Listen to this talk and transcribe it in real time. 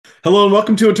Hello and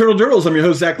welcome to Eternal Durdles. I'm your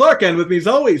host, Zach Clark, and with me as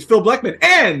always, Phil Blackman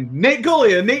and Nate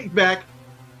Golia. Nate's back.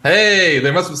 Hey,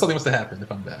 something must have happened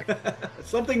if I'm back.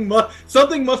 Something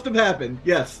must have happened.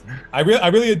 Yes. I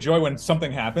really enjoy when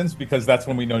something happens because that's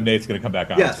when we know Nate's going to come back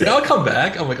on. Yes. Yeah, I'll come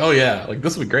back. I'm like, oh yeah, like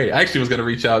this will be great. I actually was going to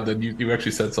reach out, then you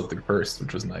actually said something first,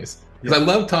 which was nice because I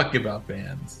love talking about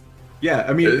bands. Yeah,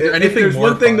 I mean, if there's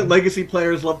one thing that Legacy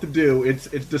players love to do, it's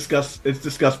discuss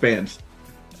bands.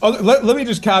 Oh, let me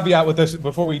just caveat with this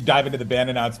before we dive into the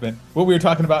band announcement. What we were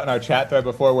talking about in our chat thread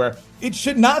before, where it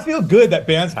should not feel good that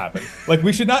bans happen. Like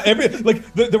we should not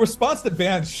the response to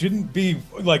bans shouldn't be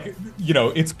like, you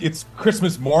know, it's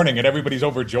Christmas morning and everybody's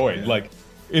overjoyed. Yeah. Like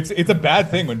it's a bad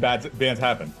thing when bans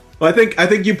happen. Well, I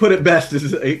think you put it best.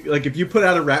 Is like if you put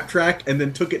out a rap track and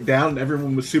then took it down and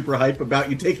everyone was super hype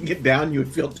about you taking it down, you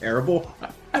would feel terrible.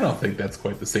 I don't think that's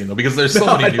quite the same though, because there's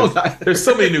so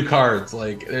many new cards.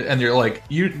 Like, and you're like,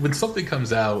 when something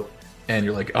comes out and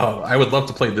you're like, oh, I would love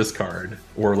to play this card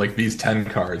or like these 10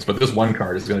 cards, but this one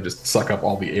card is going to just suck up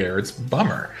all the air. It's a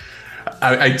bummer.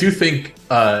 I do think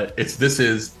this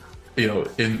is in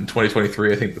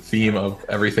 2023. I think the theme of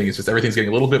everything is just everything's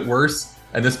getting a little bit worse.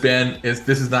 And this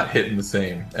is not hitting the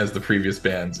same as the previous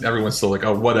bands. Everyone's still like,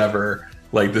 oh, whatever.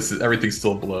 Like everything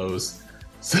still blows.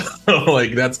 So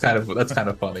like that's kind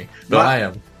of funny. But I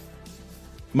am.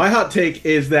 My hot take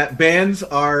is that bands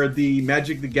are the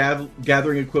Magic the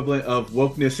Gathering equivalent of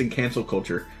wokeness and cancel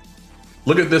culture.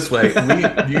 Look at it this way.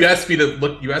 You asked me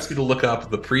to look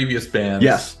up the previous bands.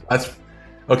 Yes. That's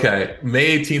okay.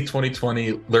 May 18th,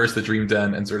 2020, Lurrus the Dream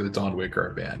Den and Zerta the Dawnwaker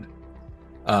are banned.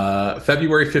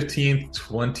 February 15th,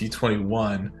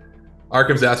 2021,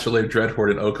 Arkham's Astrolabe,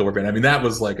 Dreadhorde, and Oko were banned. I mean, that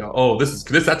was like,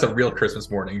 that's a real Christmas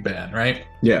morning ban, right?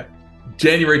 Yeah.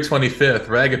 January 25th,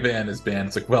 Ragavan is banned.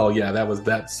 It's like, well, yeah,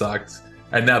 that sucked.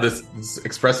 And now this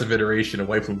expressive iteration of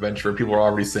White Plume Adventure, people are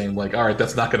already saying like, all right,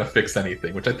 that's not going to fix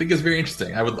anything, which I think is very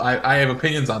interesting. I have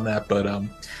opinions on that, but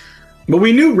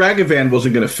we knew Ragavan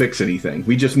wasn't going to fix anything.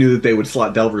 We just knew that they would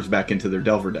slot Delvers back into their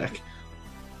Delver deck.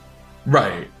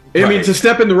 Right. I mean, it's a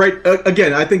step in the right.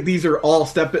 Again, I think these are all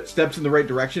steps in the right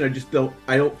direction.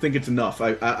 I don't think it's enough.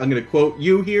 I'm going to quote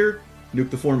you here: nuke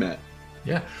the format.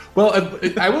 Yeah. Well,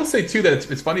 I will say too that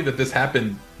it's funny that this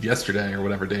happened yesterday or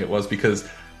whatever day it was, because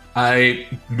I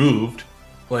moved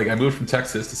from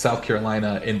Texas to South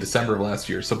Carolina in December of last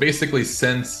year. So basically,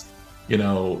 since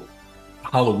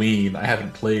Halloween, I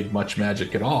haven't played much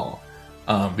Magic at all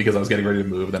because I was getting ready to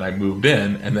move. Then I moved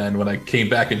in, and then when I came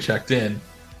back and checked in.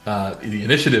 The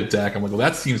initiative deck, I'm like, well,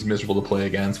 that seems miserable to play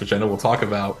against, which I know we'll talk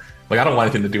about. Like, I don't want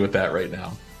anything to do with that right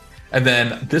now. And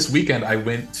then this weekend, I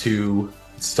went to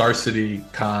Star City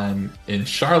Con in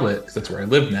Charlotte, because that's where I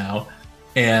live now,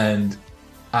 and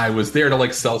I was there to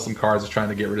like sell some cards, trying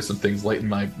to get rid of some things, lighten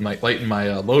my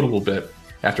load a little bit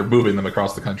after moving them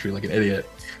across the country like an idiot.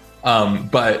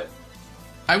 But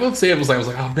I will say I was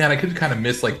like, oh man, I could kind of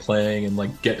miss like playing and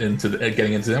like getting into it.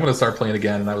 I'm going to start playing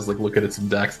again, and I was like looking at some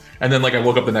decks, and then like I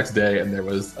woke up the next day and there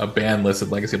was a ban list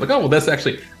of Legacy. I'm like, oh well,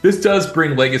 this does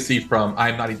bring Legacy from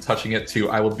I'm not even touching it to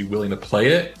I will be willing to play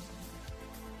it.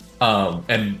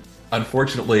 And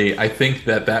unfortunately, I think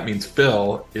that means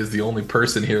Phil is the only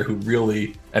person here who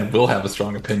really and will have a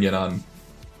strong opinion on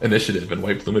Initiative and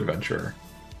White Plume Adventurer.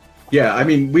 Yeah, I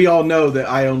mean, we all know that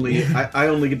I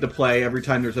only get to play every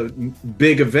time there's a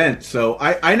big event. So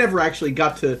I never actually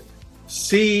got to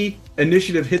see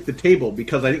Initiative hit the table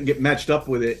because I didn't get matched up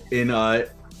with it in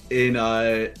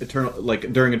Eternal,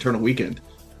 like during Eternal Weekend.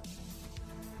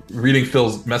 Reading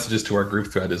Phil's messages to our group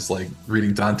thread is like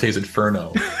reading Dante's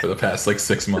Inferno for the past like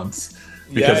 6 months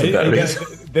because of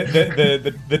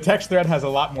that. The text thread has a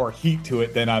lot more heat to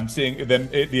it than I'm seeing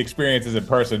the experiences in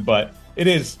person, but it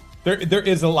is. There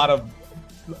is a lot of.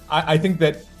 I think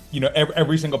that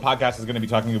every single podcast is going to be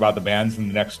talking about the bans in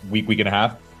the next week and a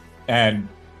half, and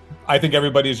I think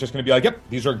everybody is just going to be like, "Yep,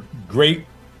 these are great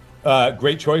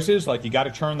choices." Like you got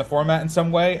to turn the format in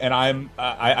some way, and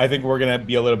I think we're going to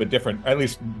be a little bit different. At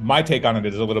least my take on it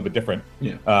is a little bit different.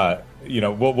 Yeah.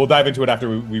 We'll dive into it after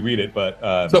we read it, but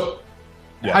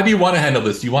yeah. How do you want to handle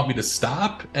this? Do you want me to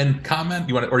stop and comment?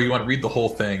 You want to read the whole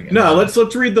thing? No, let's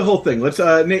read the whole thing. Let's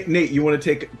Nate, you want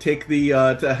to take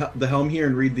the helm here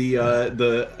and read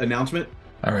the announcement?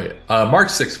 All right.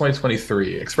 March 6,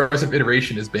 2023. Expressive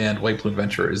Iteration is banned. White Plume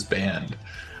Adventurer is banned.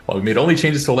 While we made only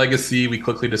changes to Legacy, we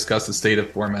quickly discussed the state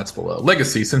of formats below.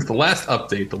 Legacy. Since the last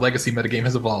update, the Legacy metagame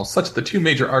has evolved such that the two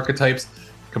major archetypes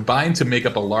combined to make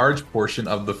up a large portion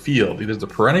of the field. It is the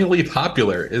perennially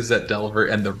popular Izzet Delver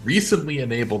and the recently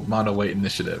enabled Mono White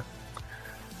Initiative.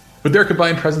 With their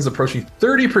combined presence approaching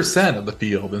 30% of the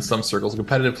field in some circles,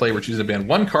 competitive play were choosing to ban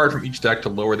one card from each deck to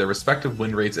lower their respective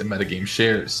win rates and metagame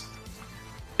shares.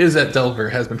 Izzet Delver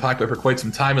has been popular for quite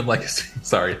some time in Legacy.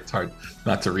 Sorry, it's hard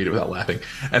not to read it without laughing.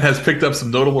 And has picked up some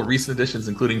notable recent additions,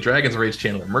 including Dragon's Rage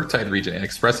Channeler, Murktide Regent, and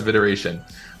Expressive Iteration.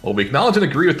 While we acknowledge and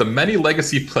agree with the many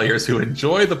Legacy players who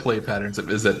enjoy the play patterns of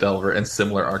Izzet Delver and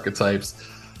similar archetypes,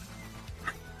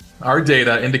 our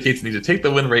data indicates the need to take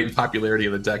the win rate and popularity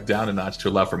of the deck down a notch to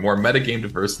allow for more metagame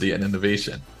diversity and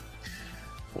innovation.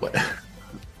 What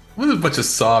a bunch of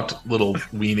soft little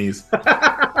weenies.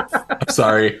 I'm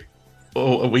sorry.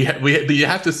 Oh, we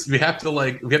have to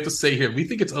say here. We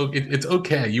think it's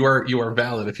okay. You are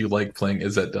valid if you like playing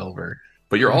Izzet Delver,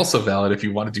 but you're also valid if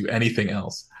you want to do anything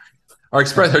else. Our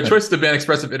choice to ban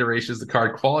Expressive Iterations, the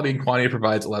card quality and quantity it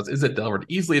provides allows Izzet Delver to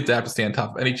easily adapt to stay on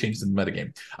top of any changes in the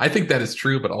metagame. I think that is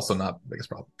true, but also not the biggest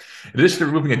problem. In addition to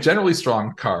removing a generally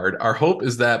strong card, our hope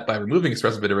is that by removing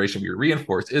Expressive Iteration, we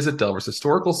reinforce Izzet Delver's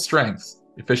historical strengths,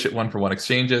 efficient one-for-one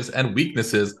exchanges, and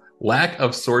weaknesses, lack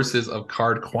of sources of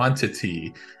card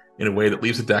quantity, in a way that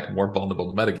leaves the deck more vulnerable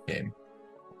to metagame.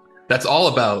 That's all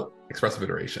about Expressive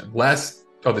Iteration. There's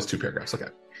 2 paragraphs. Okay.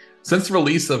 Since the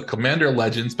release of Commander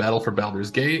Legends Battle for Baldur's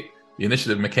Gate, the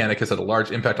initiative mechanic has had a large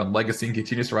impact on Legacy and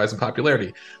continues to rise in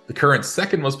popularity. The current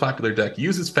second most popular deck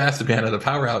uses fast mana to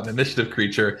power out an initiative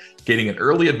creature, gaining an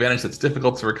early advantage that's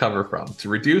difficult to recover from. To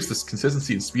reduce this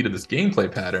consistency and speed of this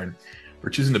gameplay pattern, we're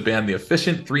choosing to ban the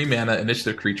efficient 3-mana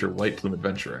initiative creature White Plume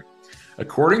Adventurer.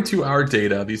 According to our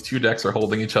data, these 2 decks are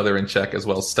holding each other in check, as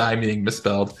well as stymieing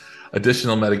misspelled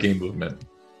additional metagame movement.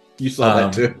 You saw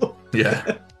that too.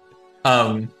 Yeah.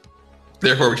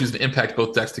 Therefore, we're choosing to impact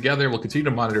both decks together. We'll continue to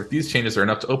monitor if these changes are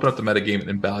enough to open up the metagame and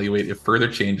evaluate if further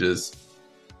changes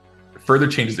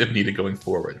if needed going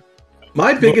forward.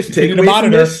 My biggest takeaway to monitor.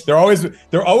 From this,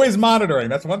 they're always monitoring.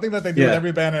 That's one thing that they do with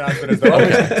every ban announcement. Is they're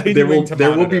always continuing to monitor.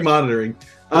 There will be monitoring.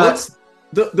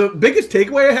 The biggest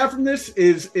takeaway I have from this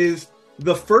is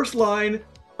the first line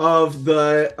of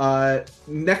the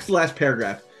next to last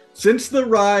paragraph. Since the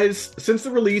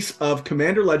release of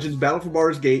Commander Legends Battle for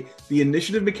Baldur's Gate, the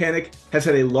initiative mechanic has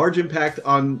had a large impact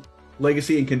on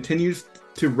Legacy and continues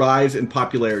to rise in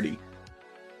popularity.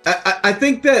 I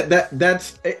think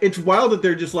that's it's wild that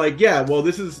they're just like, yeah, well,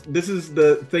 this is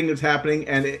the thing that's happening,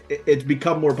 and it's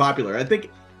become more popular. I think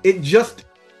it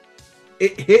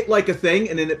hit like a thing,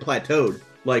 and then it plateaued.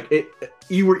 Like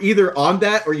you were either on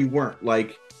that or you weren't.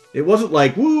 Like it wasn't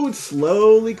like, woo, it's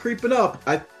slowly creeping up.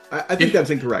 I think that's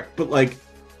incorrect, but like,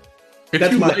 if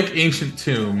you like Ancient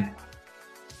Tomb,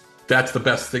 that's the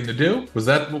best thing to do. Was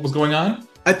that what was going on?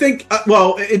 I think.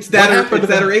 It's that or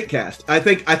 8cast. I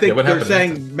think they're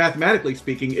saying, mathematically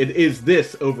speaking, it is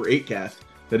this over 8cast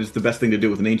that is the best thing to do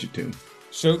with an Ancient Tomb.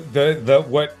 So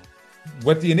what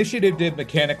the initiative did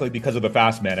mechanically because of the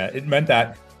fast mana, it meant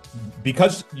that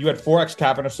because you had 4x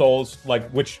Cavern of Souls,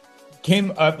 which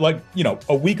came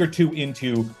a week or 2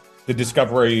 into the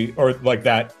discovery, or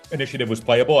that initiative was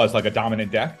playable as a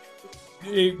dominant deck,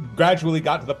 it gradually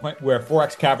got to the point where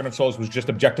 4x Cavern of Souls was just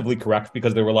objectively correct,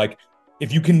 because they were like,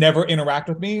 if you can never interact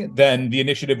with me, then the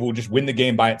initiative will just win the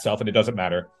game by itself and it doesn't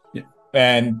matter. Yeah.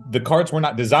 And the cards were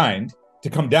not designed to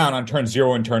come down on turn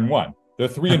 0 and turn 1. They're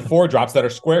 3 and 4 drops that are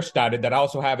square statted that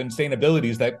also have insane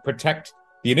abilities that protect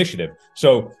the initiative.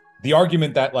 So the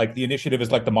argument that the initiative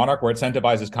is like the Monarch where it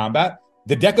incentivizes combat,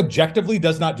 the deck objectively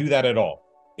does not do that at all.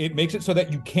 It makes it so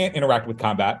that you can't interact with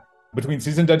combat between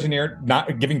Seasoned Dungeoneer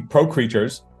not giving pro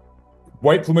creatures,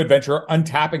 White Plume Adventurer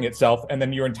untapping itself, and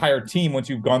then your entire team once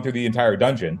you've gone through the entire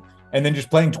dungeon, and then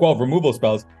just playing 12 removal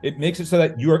spells. It makes it so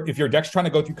that if your deck's trying to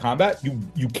go through combat,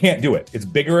 you can't do it. It's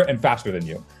bigger and faster than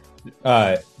you.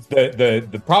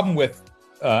 The problem with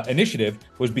initiative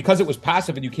was because it was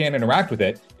passive and you can't interact with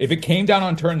it. If it came down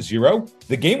on turn 0,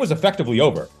 the game was effectively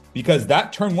over, because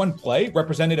that turn 1 play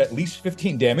represented at least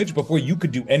 15 damage before you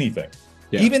could do anything.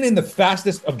 Yeah. Even in the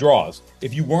fastest of draws,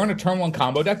 if you weren't a turn 1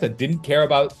 combo deck that didn't care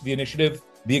about the initiative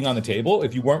being on the table,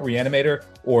 if you weren't Reanimator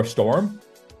or Storm,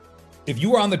 if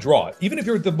you were on the draw, even if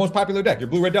you're the most popular deck, you're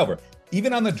Blue-Red Delver,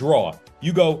 even on the draw,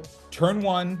 you go turn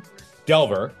 1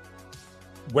 Delver,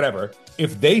 whatever.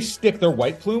 If they stick their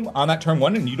White Plume on that turn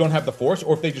 1 and you don't have the force,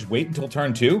 or if they just wait until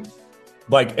turn 2,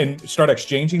 and start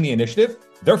exchanging the initiative,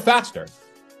 they're faster.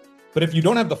 But if you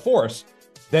don't have the force,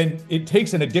 then it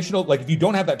takes an additional, if you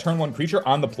don't have that turn 1 creature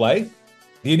on the play,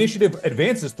 the initiative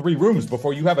advances 3 rooms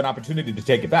before you have an opportunity to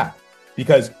take it back.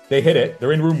 Because they hit it,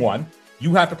 they're in room 1,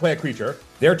 you have to play a creature,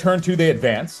 their turn 2 they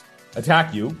advance,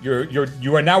 attack you,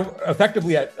 you are now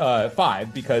effectively at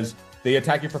 5 because they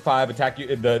attack you for 5, attack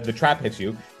you, the trap hits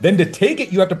you. Then to take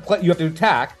it, you have to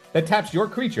attack, that taps your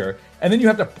creature, and then you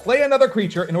have to play another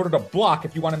creature in order to block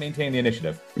if you want to maintain the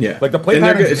initiative. Yeah, like the play and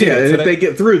patterns. if they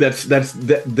get through,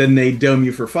 then they dome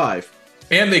you for 5.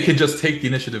 And they can just take the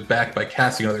initiative back by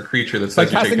casting another creature that by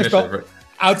says you take casting a initiative. spell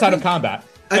outside of combat.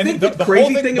 I think the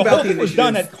crazy thing about the was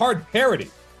done at card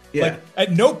parity. Yeah. Like,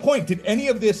 at no point did any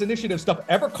of this initiative stuff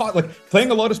ever caught, like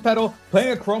playing a Lotus Petal,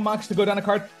 playing a Chrome Mox to go down a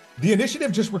card. The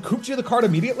initiative just recouped you the card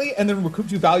immediately and then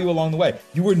recouped you value along the way.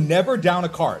 You were never down a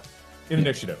card in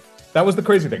initiative. That was the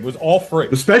crazy thing. It was all free.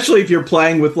 Especially if you're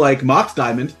playing with like Mox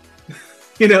Diamond.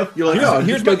 You're like,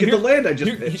 here's the land I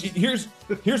just pitched.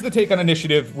 Here's the take on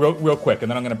initiative real quick,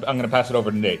 and then I'm gonna pass it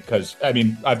over to Nate, because I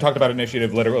mean I've talked about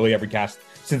initiative literally every cast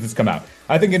since it's come out.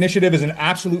 I think initiative is an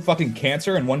absolute fucking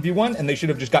cancer in 1v1, and they should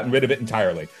have just gotten rid of it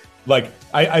entirely. Like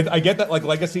I get that like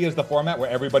Legacy is the format where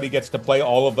everybody gets to play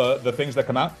all of the things that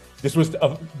come out.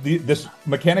 This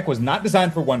mechanic was not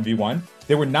designed for 1v1.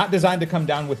 They were not designed to come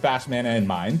down with fast mana in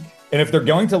mind. And if they're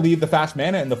going to leave the fast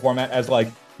mana in the format as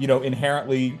like,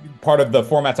 inherently part of the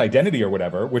format's identity or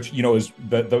whatever, which, is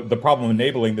the problem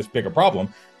enabling this bigger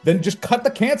problem, then just cut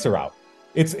the cancer out.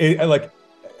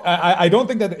 I don't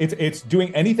think that it's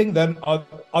doing anything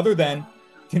other than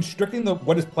constricting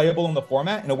what is playable in the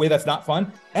format in a way that's not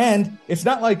fun. And it's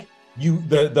not like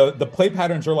the play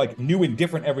patterns are like new and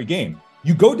different every game.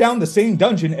 You go down the same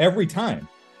dungeon every time.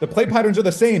 The play patterns are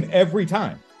the same every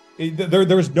time.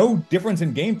 There's no difference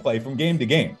in gameplay from game to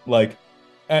game. Like,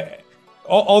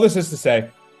 all this is to say,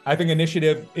 I think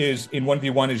initiative is in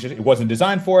 1v1 is just, it wasn't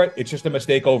designed for it. It's just a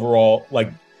mistake overall.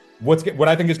 Like, what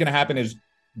I think is going to happen is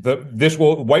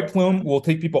White Plume will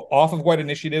take people off of White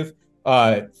Initiative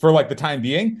for like the time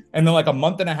being, and then like a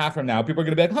month and a half from now, people are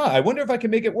going to be like, I wonder if I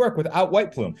can make it work without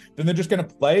White Plume. Then they're just going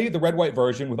to play the red-white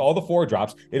version with all the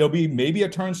 4-drops. It'll be maybe a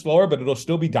turn slower, but it'll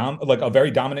still be like a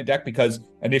very dominant deck because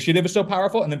initiative is so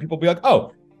powerful. And then people will be like,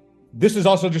 oh, this is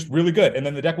also just really good. And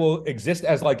then the deck will exist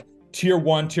as like tier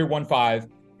 1-5,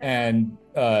 and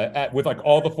with like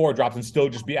all the 4-drops and still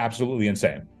just be absolutely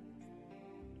insane.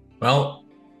 Well,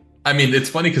 I mean, it's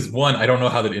funny because one, I don't know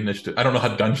how I don't know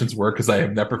how dungeons work because I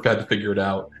have never had to figure it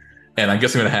out, and I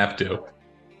guess I'm gonna have to.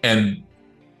 And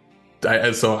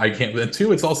so I can't. And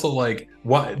two, it's also like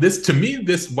this to me.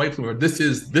 This White Plume. This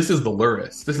is the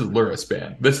Lurrus. This is Lurrus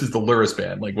ban. This is the Lurrus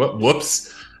ban. Like what?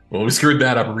 Whoops. Well, we screwed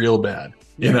that up real bad.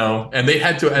 And they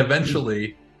had to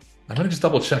eventually. I'm gonna just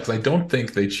double check because I don't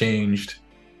think they changed.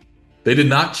 They did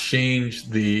not change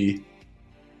the.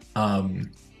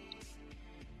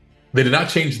 They did not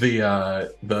change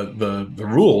the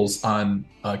rules on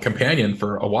Companion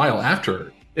for a while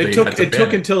after. It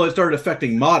took until it started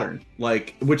affecting Modern,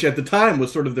 which at the time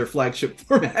was sort of their flagship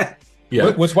format.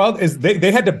 Yeah. What's wild is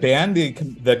they had to ban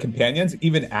the Companions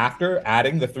even after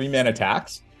adding the 3-man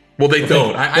attacks. Well, they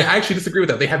don't. I actually disagree with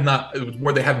that. They have not.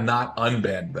 Where they have not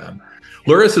unbanned them.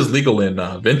 Lurrus is legal in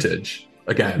Vintage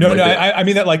again. No, I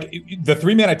mean that like the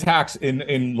 3-man attacks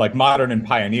in like Modern and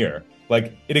Pioneer.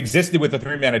 Like it existed with the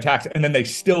 3-man attacks, and then they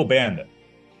still banned it.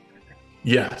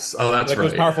 Yes, that's right. It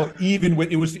was powerful even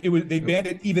with it was. They banned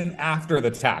it even after the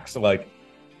tax. So like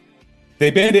they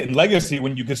banned it in Legacy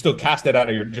when you could still cast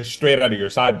it just straight out of your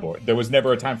sideboard. There was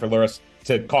never a time for Lurrus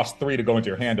to cost 3 to go into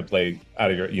your hand to play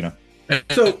out of your.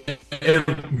 So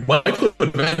White Plume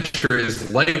Adventure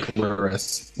is like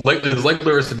Lurrus,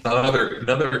 in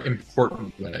another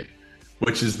important way,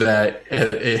 which is that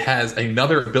it has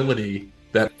another ability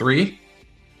that 3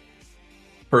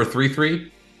 for a 3/3,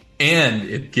 and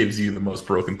it gives you the most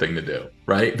broken thing to do,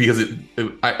 right? Because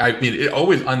it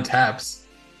always untaps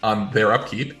on their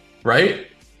upkeep, right?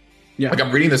 Yeah. Like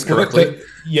I'm reading this correctly.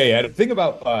 The thing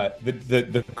about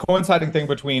the coinciding thing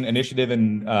between Initiative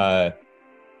and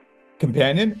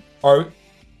Companion are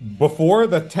before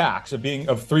the tax of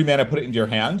 3 mana put it into your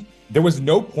hand, there was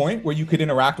no point where you could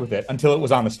interact with it until it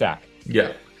was on the stack.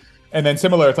 Yeah. And then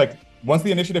similar, it's like once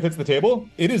the initiative hits the table,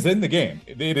 it is in the game.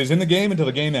 It is in the game until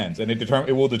the game ends, and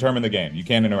it will determine the game. You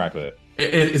can't interact with it.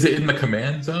 Is it in the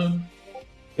command zone?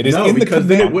 It is in the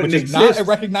command, which is not a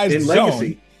recognized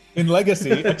zone in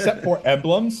Legacy, except for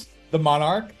emblems, the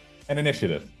Monarch, and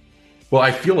Initiative. Well,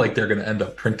 I feel like they're going to end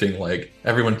up printing like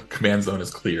everyone command zone is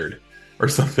cleared or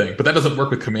something, but that doesn't work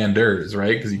with commanders,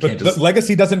 right? Because you can't just.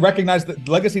 Legacy doesn't recognize that.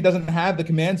 Legacy doesn't have the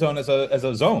command zone as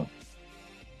a zone.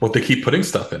 Well, they keep putting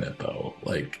stuff in it though.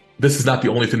 Like this is not the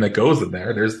only thing that goes in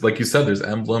there. There's, like you said, there's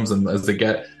emblems, and as they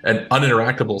get and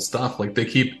uninteractable stuff, like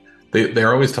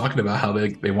they're always talking about how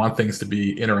they want things to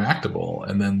be interactable,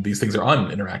 and then these things are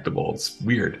uninteractable. It's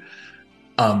weird.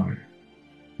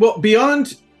 Well,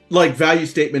 beyond like value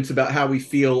statements about how we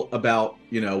feel about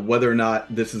whether or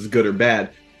not this is good or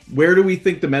bad, where do we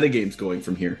think the metagame's going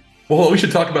from here? Well, we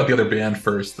should talk about the other band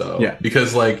first, though. Yeah.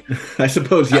 Because, like, I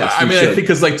suppose, yes. I mean, I think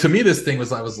because, like, to me, this thing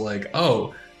was, I was like,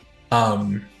 oh,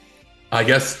 I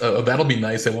guess that'll be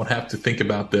nice. I won't have to think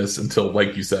about this until,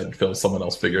 like you said, Phil, someone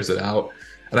else figures it out.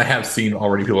 And I have seen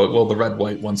already people like, well, the red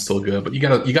white one's still good, but you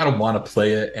gotta want to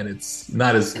play it, and it's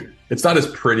not as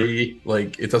pretty.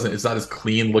 Like it's not as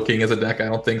clean looking as a deck. I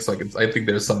don't think so. I think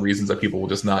there's some reasons that people will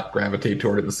just not gravitate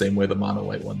toward it the same way the mono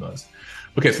white one does.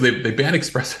 Okay, so they banned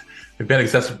expressive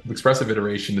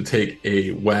iteration to take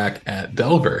a whack at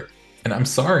Delver, and I'm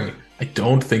sorry, I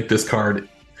don't think this card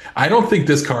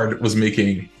was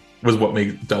what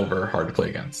made Delver hard to play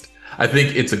against. I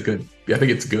think it's good.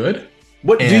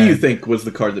 What do you think was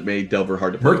the card that made Delver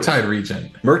hard to play? Murktide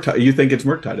Regent. You think it's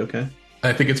Murktide? Okay.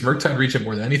 I think it's Murktide Regent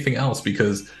more than anything else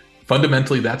because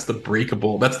fundamentally that's the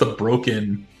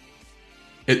broken.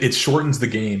 It shortens the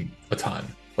game a ton.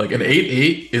 Like an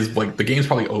 8/8 is like the game's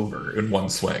probably over in one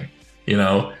swing. You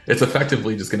know, it's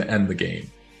effectively just going to end the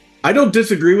game. I don't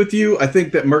disagree with you. I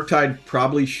think that Murktide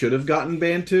probably should have gotten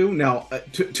banned too. Now,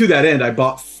 to that end, I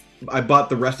bought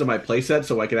the rest of my playset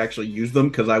so I could actually use them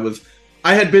because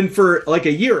I had been for like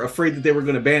a year afraid that they were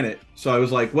going to ban it. So I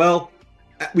was like, well,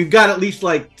 we've got at least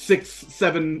like 6,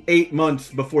 7, 8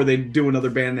 months before they do another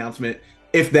ban announcement.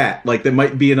 If that, like there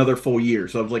might be another full year.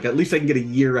 So I was like, at least I can get a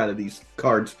year out of these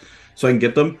cards so I can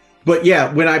get them. But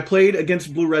yeah, when I played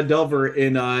against Blue Red Delver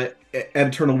at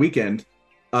Eternal Weekend,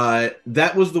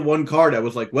 that was the one card I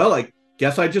was like, well, I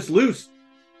guess I just lose.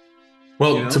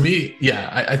 Well, you know? To me,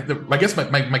 yeah, I guess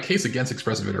my case against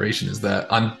expressive iteration is that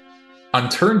on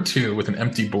turn 2 with an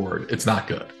empty board, it's not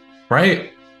good,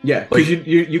 right? Yeah, because like,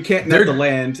 you can't net the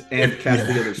land and cast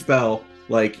the other spell.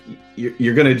 Like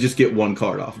you're gonna just get one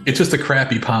card off. It's just a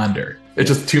crappy ponder. It's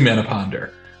just 2 mana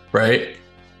ponder, right?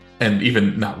 And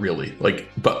even not really.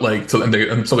 And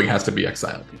something has to be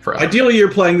exiled forever. Ideally,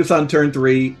 you're playing this on turn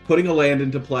 3, putting a land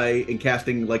into play and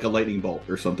casting like a lightning bolt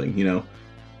or something. You know,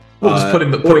 well, just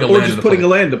putting a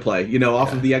land to play. You know,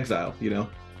 off of the exile. You know.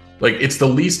 Like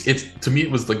to me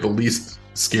it was like the least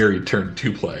scary turn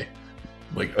 2 play,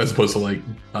 like as opposed to like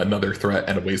another threat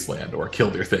and a wasteland or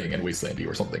kill their thing and wasteland you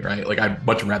or something, right? Like I'd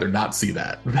much rather not see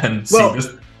that than see this.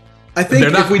 I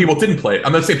think people didn't play it.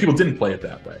 I'm not saying people didn't play it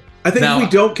that way. I think if we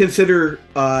don't consider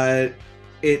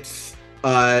its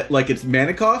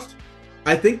mana cost,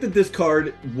 I think that this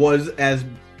card was as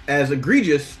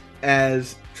egregious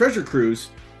as Treasure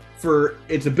Cruise for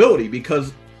its ability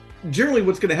because. Generally,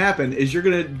 what's going to happen is you're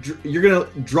going to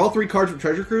draw 3 cards with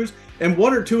Treasure Cruise, and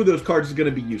 1 or 2 of those cards is going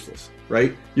to be useless,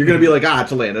 right? You're going to be like,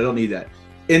 it's a land, I don't need that.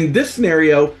 In this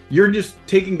scenario, you're just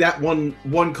taking that one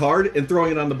card and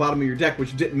throwing it on the bottom of your deck,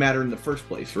 which didn't matter in the first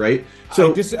place, right?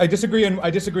 So I disagree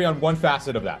on one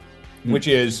facet of that, which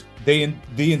is they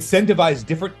incentivize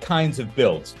different kinds of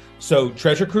builds. So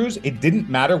Treasure Cruise, it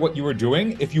didn't matter what you were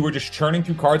doing if you were just churning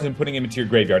through cards and putting them into your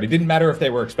graveyard. It didn't matter if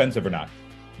they were expensive or not.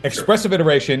 Expressive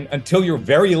iteration, until you're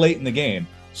very late in the game,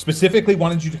 specifically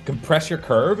wanted you to compress your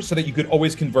curve so that you could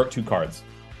always convert 2 cards.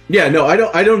 Yeah, no, I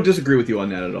don't disagree with you on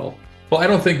that at all. Well, I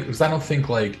don't think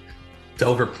like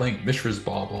Delver playing Mishra's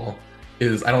Bauble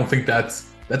is. I don't think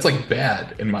that's like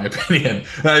bad in my opinion.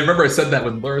 And I remember I said that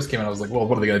when Lurrus came out. I was like, well,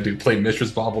 what are they gonna do? Play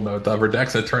Mishra's Bauble no Delver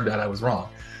decks? And it turned out I was wrong,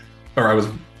 or I was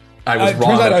wrong. Turns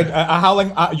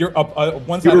out you're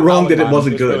one side. You were wrong that it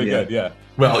wasn't good. Really good. Yeah.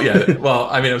 Well, yeah. Well,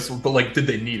 I mean, but like, did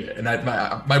they need it? And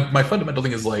my fundamental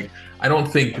thing is like, I don't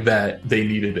think that they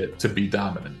needed it to be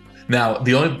dominant. Now,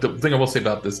 the thing I will say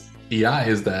about this EI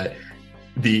is that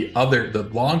the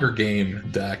longer game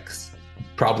decks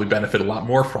probably benefit a lot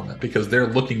more from it because they're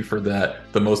looking for the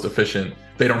most efficient.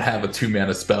 They don't have a 2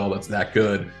 mana spell that's that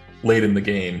good late in the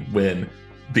game when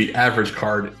the average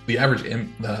card,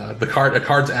 a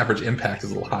card's average impact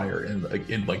is a little higher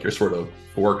in like your sort of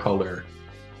 4-color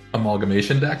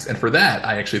amalgamation decks. And for that,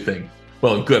 I actually think,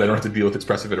 well, good, I don't have to deal with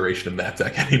expressive iteration in that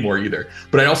deck anymore either.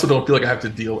 But I also don't feel like I have to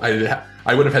deal. I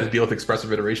would have had to deal with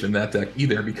expressive iteration in that deck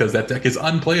either because that deck is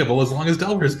unplayable as long as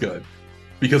Delver is good.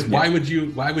 Because why would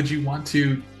you want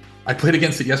to? I played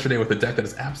against it yesterday with a deck that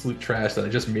is absolute trash that I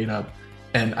just made up.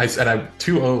 And I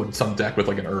 2-0'd some deck with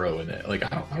like an Uro in it. Like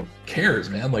I don't cares,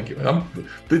 man. Like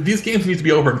these games need to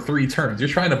be over in 3 turns. You're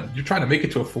trying to make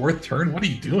it to a 4th turn. What are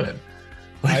you doing?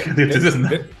 Like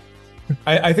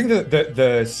I think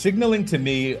the signaling to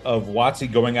me of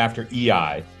WotC going after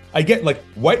EI, I get like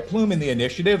White Plume in the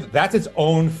initiative. That's its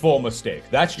own full mistake.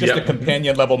 That's just a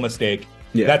companion level mistake.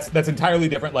 Yeah. That's entirely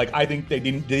different. Like I think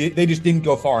they just didn't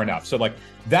go far enough. So like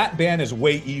that ban is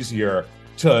way easier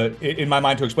in my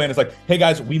mind to explain. It's like, hey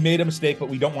guys, we made a mistake, but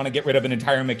we don't want to get rid of an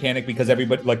entire mechanic because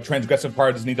everybody, like, transgressive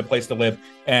parties need a place to live,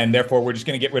 and therefore we're just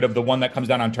going to get rid of the one that comes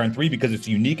down on turn 3 because it's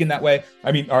unique in that way.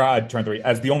 I mean, or turn 3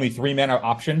 as the only 3-mana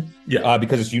option,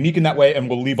 because it's unique in that way, and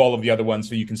we'll leave all of the other ones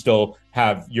so you can still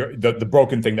have the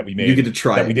broken thing that we made. You get to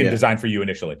try that we didn't design for you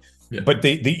initially. But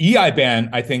the EI ban,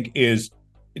 I think, is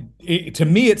to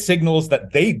me it signals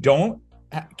that they don't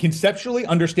conceptually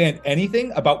understand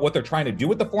anything about what they're trying to do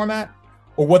with the format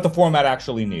or what the format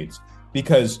actually needs,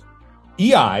 because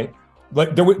EI,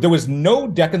 like, there was no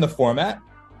deck in the format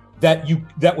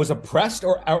that was oppressed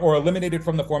or eliminated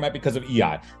from the format because of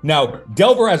EI. Now,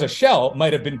 Delver as a shell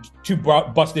might have been too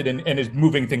busted and is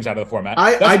moving things out of the format.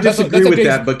 I disagree with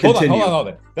that, but continue. Hold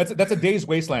on. That's a Days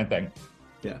Wasteland thing.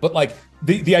 Yeah. But like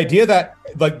the idea that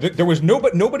like there was no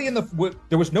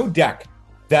deck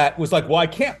that was like, well, I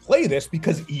can't play this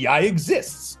because EI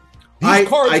exists. These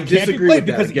cards can't be played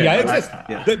because EI exists.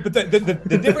 But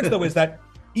the difference though is that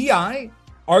EI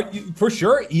for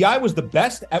sure EI was the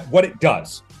best at what it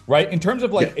does, right? In terms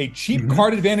of like a cheap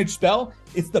card advantage spell,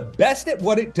 it's the best at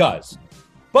what it does.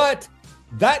 But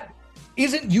that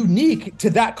isn't unique to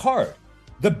that card.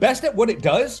 The best at what it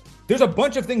does, there's a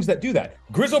bunch of things that do that.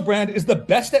 Griselbrand is the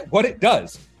best at what it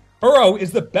does. Uro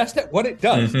is the best at what it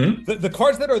does. The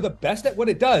cards that are the best at what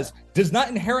it does not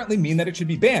inherently mean that it should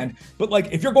be banned. But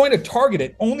like, if you're going to target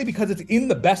it only because it's in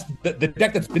the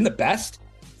deck that's been the best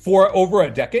for over a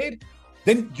decade,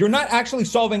 then you're not actually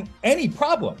solving any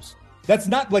problems. That's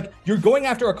not like you're going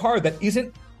after a card that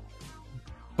isn't,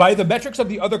 by the metrics of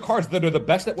the other cards that are the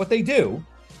best at what they do,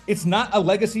 it's not a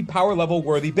legacy power level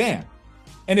worthy ban.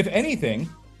 And if anything,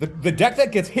 the deck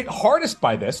that gets hit hardest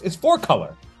by this is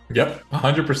 4-color. Yep,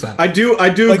 100%. I do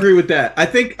agree with that. I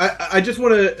think I just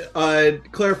want to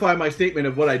clarify my statement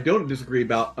of what I don't disagree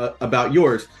about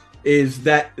yours, is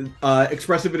that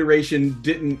expressive iteration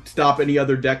didn't stop any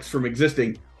other decks from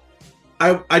existing.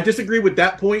 I disagree with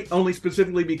that point only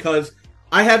specifically because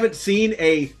I haven't seen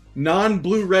a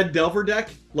non-blue-red Delver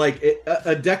deck, like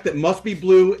a deck that must be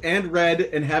blue and red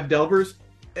and have Delvers,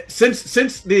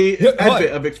 since the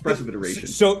advent of expressive iteration.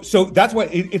 So that's why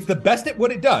it's the best at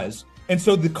what it does. And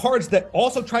so the cards that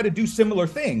also try to do similar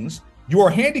things, you are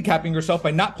handicapping yourself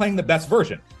by not playing the best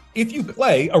version. If you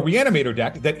play a Reanimator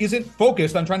deck that isn't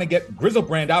focused on trying to get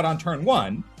Griselbrand out on turn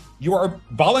 1, you are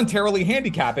voluntarily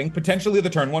handicapping potentially the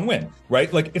turn 1 win,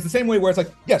 right? Like, it's the same way where it's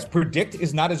like, yes, Predict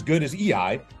is not as good as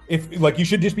EI. If like, you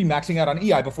should just be maxing out on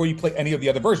EI before you play any of the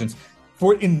other versions.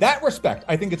 For in that respect,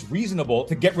 I think it's reasonable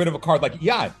to get rid of a card like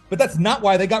EI, but that's not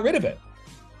why they got rid of it.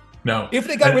 No. If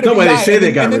they got rid of EI, they say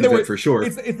they got rid of it for sure.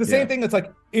 It's the same thing. That's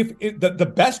like, if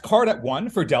the best card at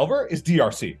 1 for Delver is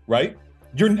DRC, right?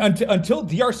 Until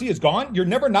DRC is gone, you're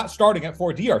never not starting at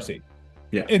 4 DRC.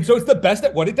 Yeah. And so it's the best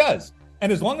at what it does.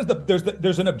 And as long as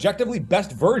there's an objectively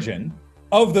best version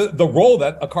of the role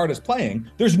that a card is playing,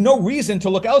 there's no reason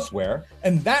to look elsewhere,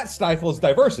 and that stifles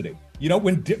diversity. You know,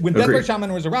 when Deathrite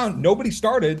Shaman was around, nobody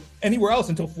started anywhere else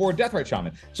until 4 Deathrite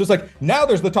Shaman. So it's like, now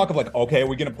there's the talk of like, okay, are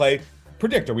we going to play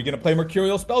Predict? Are we going to play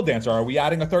Mercurial Spelldancer? Are we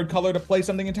adding a 3rd color to play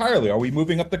something entirely? Are we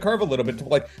moving up the curve a little bit to,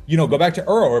 like, you know, go back to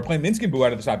Uro or play Minsc and Boo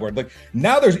out of the sideboard? Like,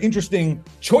 now there's interesting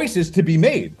choices to be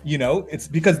made. You know, it's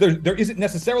because there isn't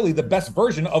necessarily the best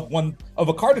version of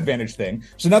a card advantage thing.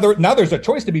 So now there's a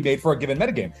choice to be made for a given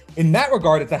metagame. In that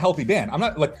regard, it's a healthy ban. I'm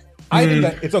not like, I think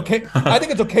that it's okay. I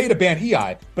think it's okay to ban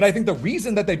EI, but I think the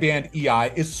reason that they banned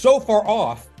EI is so far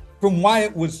off from why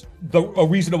it was a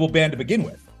reasonable ban to begin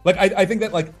with. Like, I think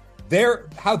that, like,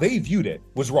 how they viewed it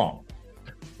was wrong.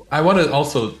 I want to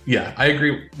also, I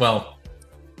agree. Well,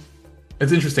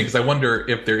 it's interesting because I wonder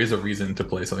if there is a reason to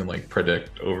play something like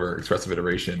Predict over expressive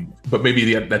iteration, but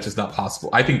maybe that's just not possible.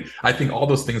 I think all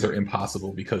those things are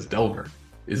impossible because Delver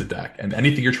is a deck, and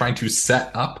anything you're trying to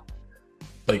set up,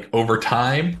 like, over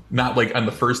time, not like on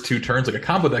the first 2 turns, like a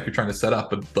combo deck you're trying to set up,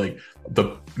 but like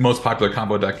the most popular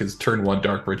combo deck is turn 1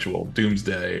 Dark Ritual,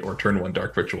 Doomsday, or turn 1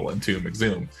 Dark Ritual, Entomb,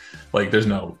 Exhume. Like,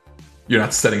 you're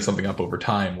not setting something up over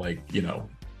time, like, you know,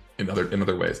 in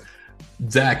other ways.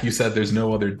 Zach, you said there's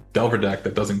no other Delver deck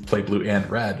that doesn't play blue and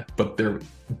red, but the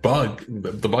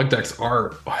bug decks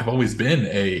have always been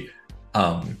a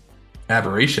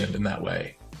aberration in that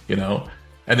way, you know.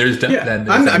 And there's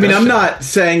I'm not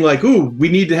saying like, ooh, we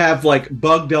need to have like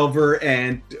bug Delver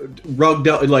and rug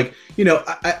Delver. Like, you know,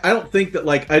 I don't think that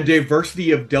like a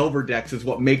diversity of Delver decks is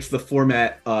what makes the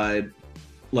format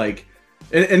like.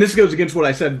 And this goes against what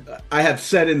I have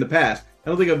said in the past. I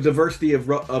don't think a diversity of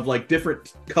like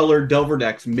different colored Delver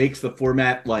decks makes the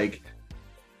format like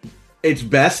its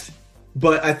best.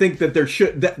 But I think that there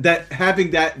should that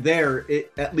having that there,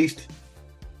 it at least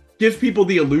gives people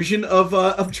the illusion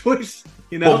of choice.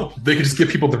 You know, well, they could just give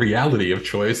people the reality of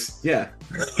choice. yeah,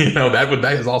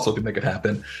 That is also a thing that could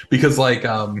happen because like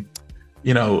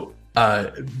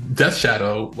Death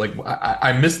Shadow, like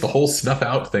I missed the whole snuff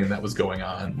out thing that was going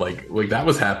on, like that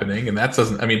was happening, and that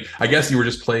doesn't. I mean, I guess you were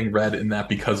just playing red in that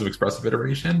because of expressive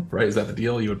iteration, right? Is that the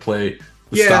deal? You would play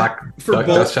the stock for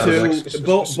Bolt Shadow too.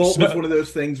 Bolt was one of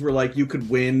those things where like you could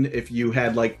win if you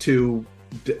had like 2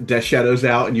 Death Shadows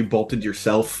out and you bolted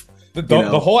yourself.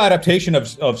 The whole adaptation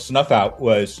of Snuff Out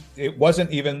it wasn't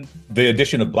even the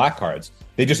addition of black cards.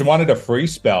 They just wanted a free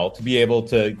spell to be able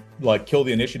to like kill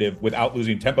the initiative without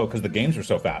losing tempo because the games were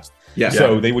so fast. Yeah.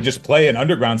 So they would just play an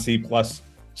Underground Sea plus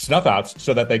Snuff Outs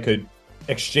so that they could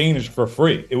exchange for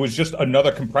free. It was just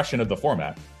another compression of the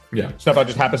format. Yeah. Snuff Out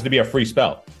just happens to be a free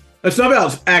spell. Snuff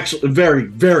Out's actually very,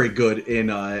 very good in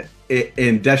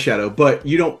Death Shadow, but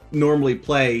you don't normally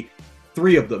play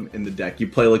 3 of them in the deck. You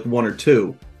play like 1 or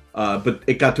 2. But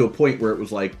it got to a point where it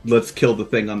was like, let's kill the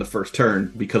thing on the first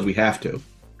turn because we have to.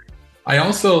 I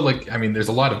also there's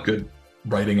a lot of good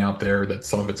writing out there that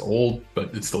some of it's old,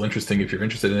 but it's still interesting if you're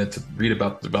interested in it to read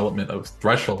about the development of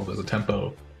Threshold as a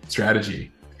tempo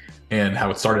strategy and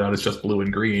how it started out as just blue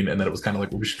and green, and then it was kind of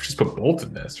like, well, we should just put Bolt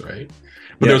in this, right?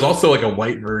 But there's also like a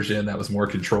white version that was more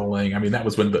controlling. I mean, that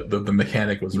was when the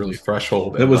mechanic was really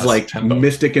Threshold. It was like tempo.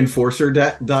 Mystic Enforcer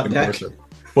deck.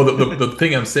 Well, the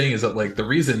thing I'm saying is that like the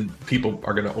reason people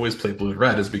are going to always play blue and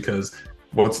red is because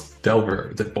what's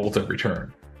Delver? It's a bolt every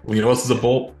turn. Well, you know what else is a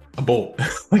bolt? A bolt.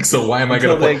 Like, so why am I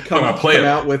going to play? Come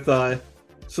out with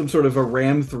some sort of a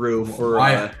ram through for.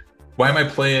 Why am I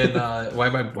playing? Why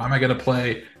am I going to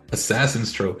play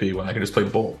Assassin's Trophy when I can just play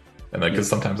bolt? And like, because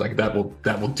sometimes like that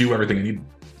will do everything I need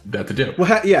that to do. Well,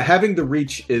 having the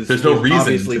reach is there's no reason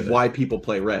obviously why people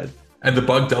play red. And the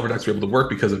bug Delver decks were able to work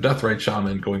because of Deathrite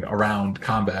Shaman going around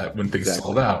combat when things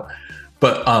sold out.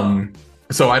 But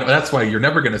that's why you're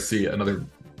never going to see another.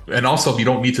 And also, you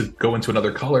don't need to go into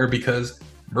another color because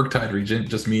Murktide Regent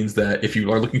just means that if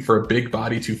you are looking for a big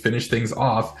body to finish things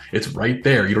off, it's right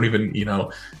there. You don't even,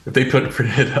 if they put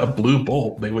a blue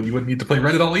bolt, you wouldn't need to play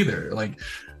red at all either. Like,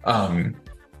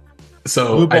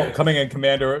 so blue bolt coming in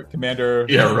commander.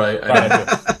 Yeah, right.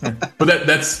 But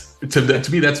that's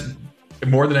to me that's.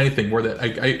 More than anything,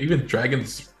 I even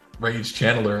Dragon's Rage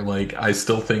Channeler, like I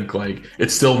still think like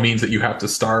it still means that you have to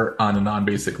start on a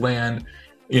non-basic land.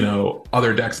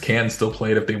 Other decks can still play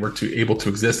it if they were able to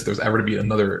exist. If there's ever to be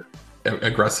another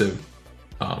aggressive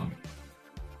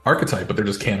archetype, but there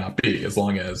just cannot be as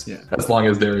long as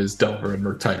there is Delver and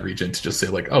Murktide Regent to just say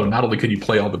like, oh, not only can you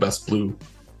play all the best blue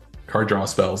card draw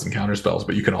spells and counter spells,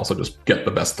 but you can also just get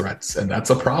the best threats, and that's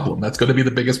a problem. That's going to be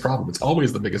the biggest problem. It's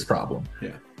always the biggest problem.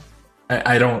 Yeah.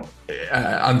 I don't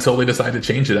until they decide to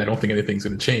change it. I don't think anything's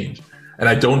going to change, and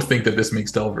I don't think that this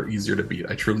makes Delver easier to beat.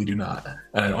 I truly do not.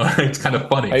 And it's kind of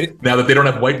funny now that they don't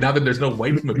have white. Now that there's no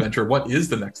white from Adventure, what is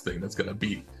the next thing that's going to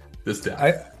beat this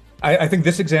deck? I think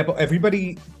this example.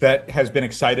 Everybody that has been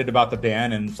excited about the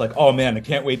ban and it's like, oh man, I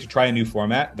can't wait to try a new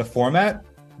format. The format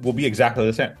will be exactly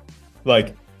the same.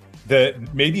 Like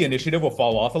maybe initiative will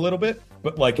fall off a little bit.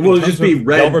 But like, it'll just be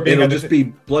red. It'll just be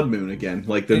Blood Moon again.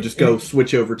 Like they'll just go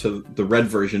switch over to the red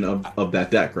version of that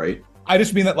deck, right? I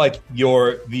just mean that like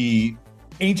the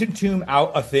Ancient Tomb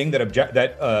out a thing that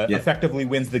effectively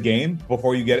wins the game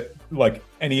before you get like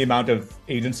any amount of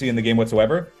agency in the game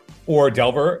whatsoever, or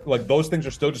Delver. Like those things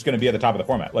are still just going to be at the top of the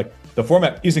format. Like the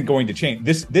format isn't going to change.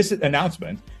 This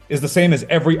announcement is the same as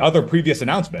every other previous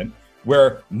announcement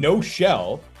where no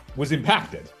shell was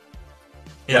impacted.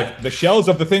 Yeah. Like the shells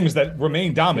of the things that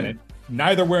remain dominant,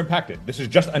 neither were impacted. This is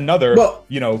just another,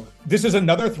 this is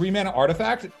another 3-mana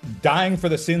artifact dying for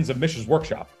the sins of Mishra's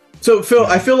Workshop. So Phil,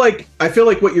 I feel like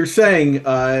what you're saying,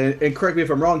 and correct me if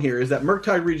I'm wrong here, is that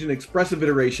Murktide Regent expressive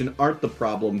iteration aren't the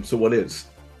problem. So what is?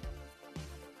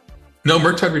 No,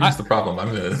 Murktide Regent's the problem. I'm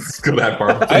gonna go that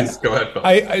far. Please go ahead, Phil.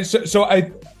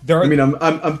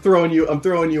 I'm throwing you a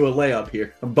layup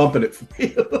here. I'm bumping it for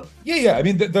you. Yeah. I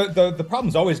mean, the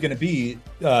problem's always going to be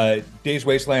Daze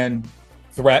Wasteland,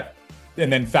 threat,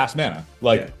 and then fast mana.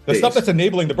 Like the stuff that's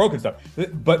enabling the broken stuff.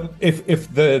 But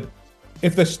if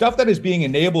the stuff that is being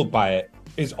enabled by it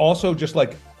is also just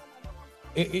like,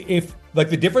 if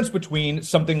like the difference between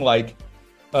something like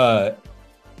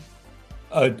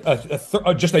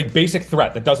just a basic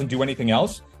threat that doesn't do anything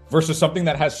else versus something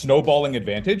that has snowballing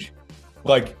advantage,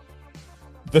 like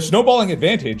the snowballing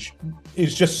advantage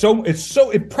is just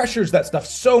it pressures that stuff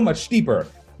so much steeper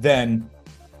than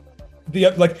the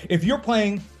like if you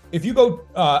go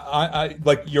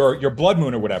like your Blood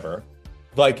Moon or whatever,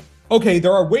 like okay,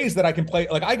 there are ways that I can play,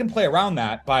 like I can play around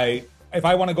that by if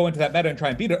I want to go into that meta and try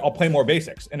and beat it, I'll play more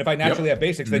basics. And if I naturally have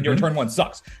basics, then your turn 1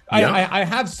 sucks. I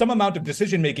have some amount of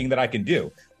decision making that I can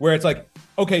do where it's like,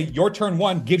 okay, your turn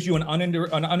 1 gives you an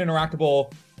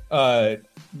uninteractable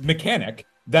mechanic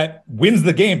that wins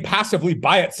the game passively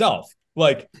by itself.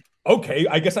 Like, okay,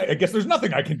 I guess there's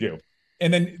nothing I can do.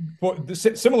 And then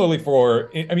similarly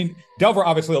Delver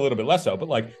obviously a little bit less so, but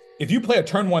like if you play a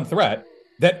turn 1 threat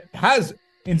that has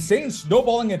insane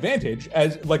snowballing advantage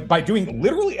as like by doing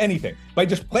literally anything, by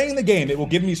just playing the game, it will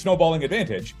give me snowballing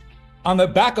advantage on the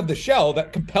back of the shell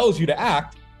that compels you to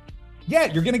act. Yeah,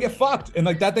 you're gonna get fucked, and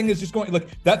like that thing is just going like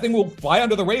that thing will fly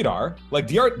under the radar.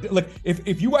 Like like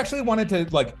if you actually wanted to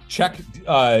like check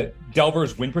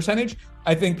Delver's win percentage,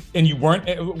 I think, and you weren't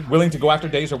willing to go after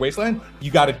Daze or Wasteland,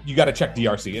 you gotta check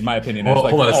DRC in my opinion. Well,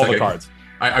 like hold on a all second. The cards.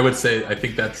 I would say I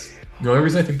think that's the only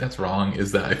reason I think that's wrong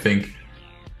is that I think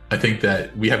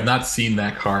that we have not seen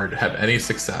that card have any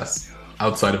success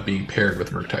outside of being paired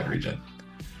with Murktide Regent,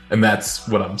 and that's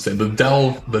what I'm saying. The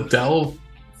Delve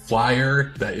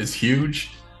flyer that is huge.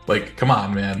 Like, come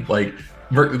on, man. Like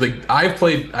I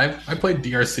played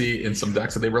DRC in some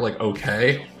decks and they were like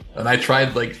okay, and I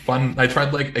tried like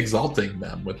exalting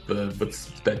them with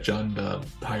that Jund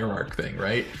hierarch thing,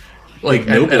 right? Like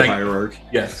noble hierarch.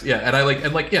 Yes, yeah, and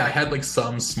I had like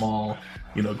some small,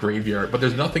 graveyard, but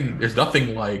there's nothing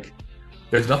like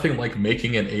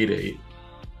making an 8/8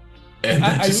 and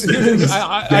just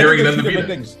daring them to beat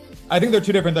it. I think they're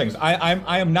two different things.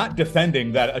 I am not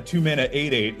defending that a 2-mana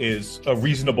 8/8 is a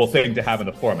reasonable thing to have in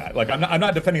the format. Like I'm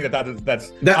not defending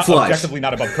that's objectively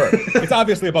not above curve. It's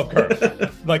obviously above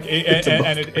curve. Like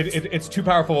it's too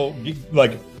powerful.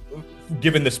 Like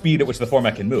given the speed at which the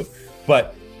format can move.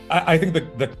 But I think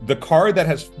the card that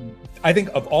has, I think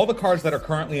of all the cards that are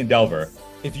currently in Delver,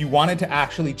 if you wanted to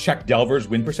actually check Delver's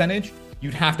win percentage,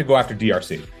 you'd have to go after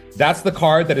DRC. That's the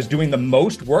card that is doing the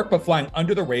most work but flying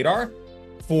under the radar.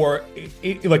 For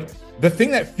like the thing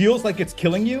that feels like it's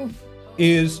killing you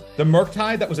is the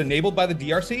Murktide that was enabled by the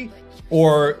DRC,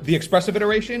 or the expressive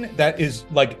iteration that is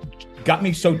like got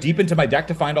me so deep into my deck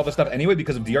to find all this stuff anyway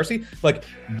because of DRC. Like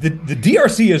the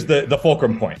DRC is the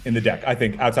fulcrum point in the deck, I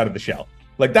think, outside of the shell.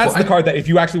 Like that's the card that if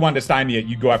you actually wanted to stymie it,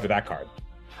 you'd go after that card.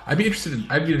 I'd be interested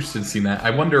in seeing that. I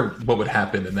wonder what would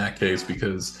happen in that case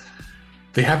because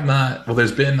they have not. Well,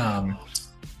 there's been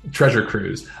Treasure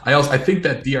Cruise. I think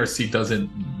that DRC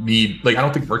doesn't need, like, I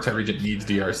don't think Murktide Regent needs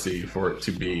DRC for it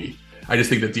to be. I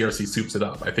just think that DRC soups it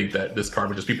up. I think that this card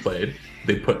would just be played.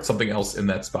 They put something else in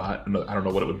that spot, and I don't know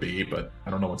what it would be, but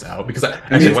I don't know what's out because I want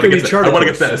to get to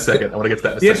that in a second.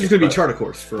 The answer's going to be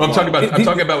Chartercourse. I'm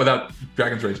talking about without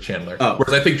Dragon's Rage Channeler. Oh.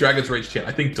 Whereas I think Dragon's Rage Channeler,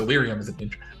 I think Delirium is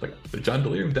like the Jund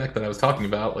Delirium deck that I was talking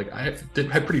about. Like I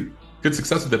had pretty good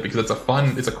success with it because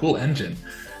it's a cool engine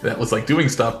that was like doing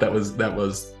stuff that was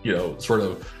sort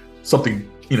of something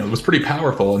it was pretty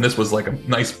powerful, and this was like a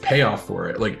nice payoff for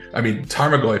it. Like, I mean,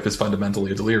 Tarmogoyf is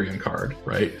fundamentally a Delirium card,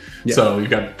 right? Yeah. So you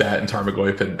got that in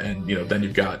Tarmogoyf, and then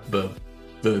you've got the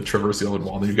Traversial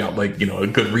Wall, then you've got like a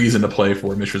good reason to play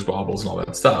for Mishra's Baubles and all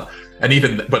that stuff.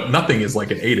 And but nothing is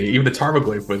like an 8/8. Even the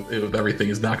Tarmogoyf with everything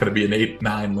is not going to be an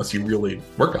 8/9 unless you really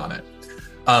work on it.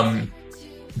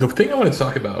 The thing I want to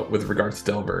talk about with regards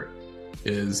to Delver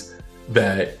is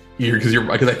that I don't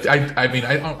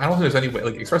think there's any way,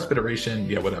 like, expressive iteration,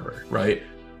 yeah, whatever, right?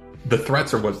 The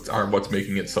threats are what's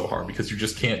making it so hard because you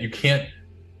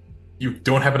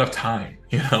don't have enough time,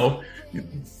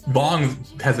 Long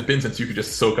has it been since you could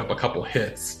just soak up a couple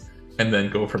hits and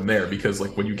then go from there, because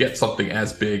like when you get something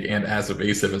as big and as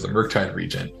evasive as a Murktide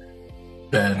Regent,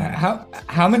 then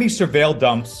how many surveil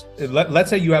dumps,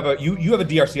 let's say you have a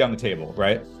DRC on the table,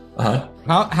 right?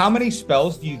 Uh-huh. How many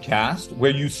spells do you cast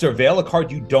where you surveil a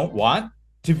card you don't want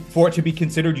for it to be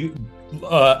considered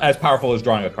as powerful as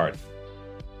drawing a card?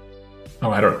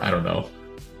 Oh, I don't know.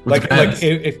 Like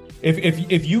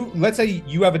if you, let's say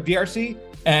you have a DRC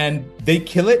and they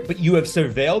kill it, but you have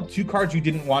surveilled 2 cards you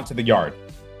didn't want to the yard,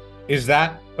 is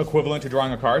that equivalent to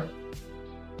drawing a card?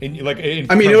 Over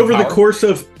the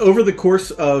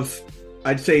course of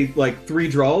I'd say like 3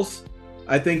 draws,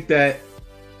 I think that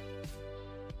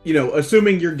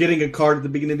assuming you're getting a card at the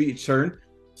beginning of each turn,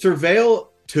 Surveil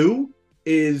 2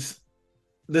 is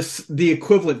the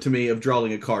equivalent to me of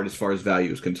drawing a card as far as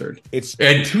value is concerned. It's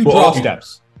 2 draw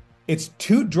steps. It's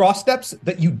 2 draw steps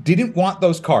that you didn't want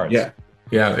those cards. Yeah.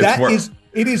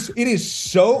 It is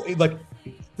so, like,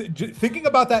 thinking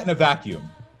about that in a vacuum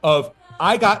of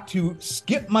I got to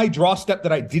skip my draw step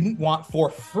that I didn't want for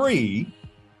free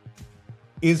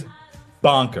is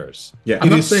bonkers. Yeah, I'm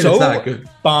not saying it's not good.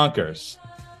 Bonkers.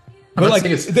 But like,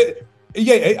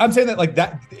 I'm saying that like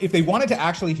that if they wanted to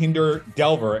actually hinder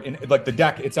Delver in like the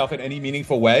deck itself in any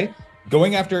meaningful way,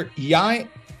 going after EI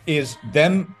is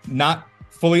them not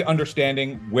fully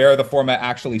understanding where the format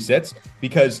actually sits,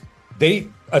 because they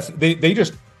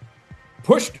just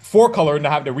pushed 4-color and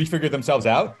have to refigure themselves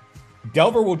out.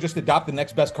 Delver will just adopt the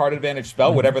next best card advantage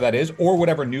spell, whatever that is, or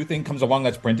whatever new thing comes along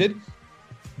that's printed.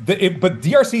 But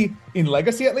DRC, in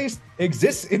Legacy at least,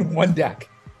 exists in one deck.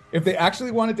 If they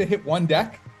actually wanted to hit one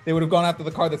deck, they would have gone after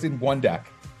the card that's in one deck.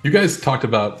 You guys talked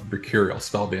about Mercurial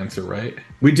Spelldancer, right?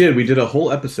 We did. We did a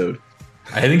whole episode.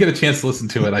 I didn't get a chance to listen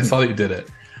to it. I saw that you did it.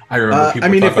 I remember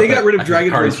people if they got rid of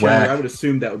Dragon's Rage Channeler, whack. I would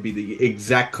assume that would be the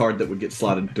exact card that would get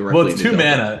slotted directly. Well, it's into 2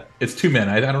 Delver. mana. It's 2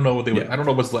 mana. I don't know what they would. I don't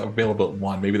know what's available at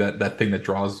 1. Maybe that thing that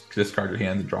draws, discard your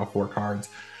hand and draw 4 cards.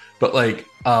 But like,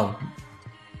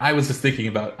 I was just thinking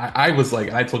about. I was like,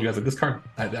 and I told you guys like this card.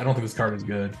 I don't think this card is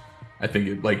good. I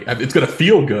think it's gonna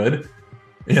feel good,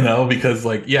 because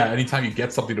like, yeah, anytime you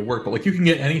get something to work, but like you can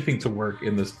get anything to work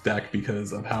in this deck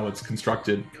because of how it's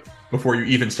constructed before you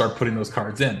even start putting those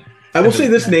cards in. I will say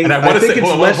this, Nate. I think it's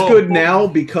less hold. good now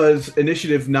because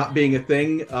initiative not being a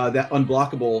thing. That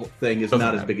unblockable thing is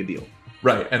not as big a deal.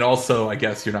 Right, and also I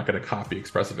guess you're not going to copy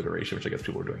expressive iteration, which I guess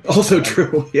people are doing. Also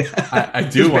true, yeah. I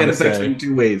do want to say in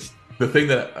 2 ways. The thing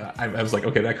that I was like,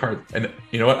 okay, that card, and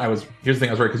you know what? Here's the thing,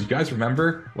 I was right because you guys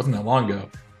remember, it wasn't that long ago.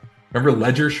 Remember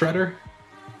Ledger Shredder?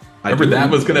 Remember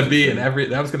that was going to be that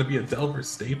was going to be a Delver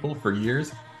staple for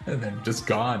years, and then just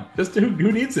gone. Just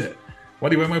who needs it?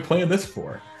 What am I playing this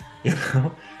for?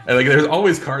 And like there's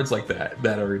always cards like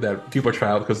that people try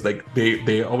out because like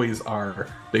they always are,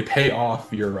 they pay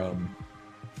off your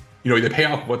they pay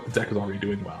off what the deck is already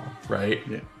doing well, right?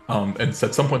 Yeah. And so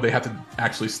at some point they have to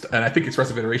actually and I think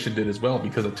Expressive Iteration did as well,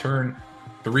 because a turn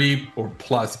 3 or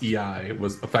plus EI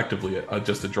was effectively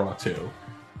just a draw 2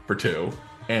 for 2,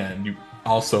 and you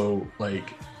also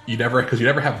like you never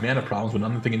have mana problems when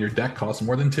nothing in your deck costs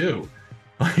more than 2.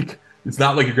 Like it's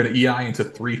not like you're going to EI into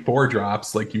 3-4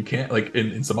 drops like you can't, like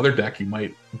in some other deck you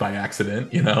might by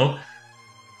accident,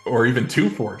 or even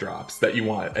 2-4 drops that you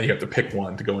want, and you have to pick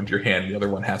one to go into your hand, and the other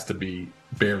one has to be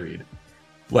buried.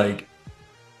 Like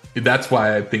that's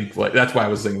why I think that's why I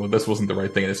was saying, well, this wasn't the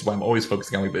right thing, and this is why I'm always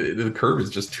focusing on like the curve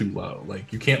is just too low.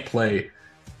 Like you can't play,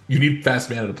 you need fast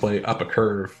mana to play up a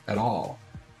curve at all,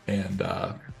 and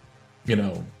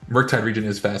Murktide Regent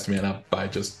is fast mana by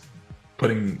just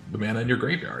putting the mana in your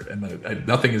graveyard, and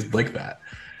nothing is like that.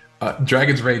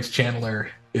 Dragon's Rage Channeler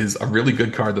is a really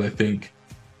good card that I think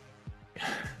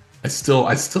I still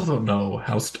don't know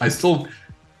how, I still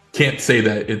can't say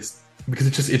that it's because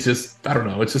it's just I don't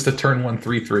know, it's just a turn 1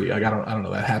 3/3. Like I don't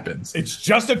know, that happens. It's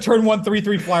just a turn 1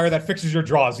 3/3 flyer that fixes your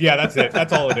draws. Yeah, that's it.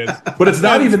 That's all it is. But it's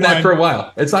not even that for a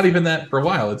while. It's not even that for a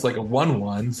while. It's like a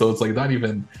 1/1, so it's like not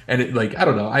even, and it like I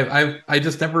don't know. I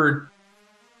just never.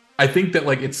 I think that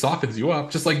like it softens you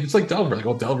up, just like it's like Delver.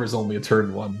 Like, Delver's only a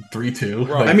turn 1 3/2.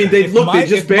 Right. Like, they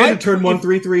just banned a turn 1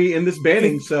 3/3 in this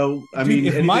banning. So I mean,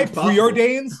 if my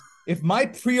preordains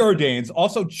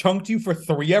also chunked you for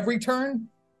 3 every turn,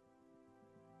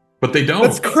 but they don't.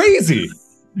 That's crazy.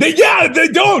 They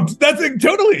don't. That's it,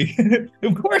 totally.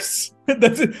 Of course,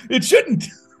 that's it. It shouldn't.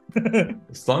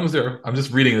 As long as I'm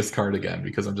just reading this card again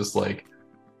because I'm just like.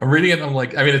 I'm reading it and I'm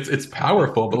like, I mean, it's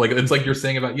powerful, but like it's like you're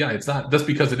saying about, it's not just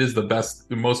because it is the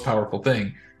most powerful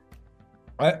thing.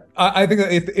 I think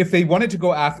that if they wanted to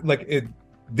go after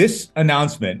this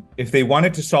announcement, if they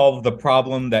wanted to solve the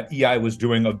problem that EI was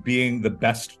doing of being the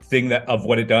best thing of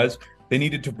what it does, they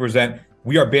needed to present,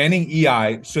 we are banning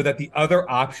EI so that the other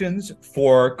options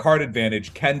for card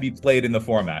advantage can be played in the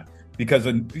format, because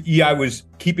EI was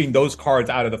keeping those cards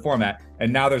out of the format,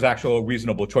 and now there's actual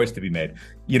reasonable choice to be made.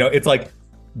 It's like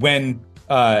when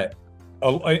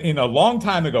in a long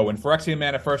time ago when Phyrexian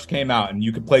Mana first came out and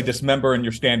you could play Dismember in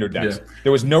your standard decks,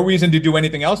 there was no reason to do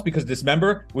anything else because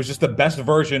Dismember was just the best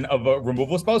version of a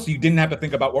removal spell, so you didn't have to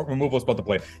think about what removal spell to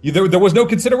play. There was no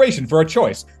consideration for a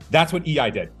choice. That's what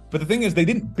EI did. But the thing is, they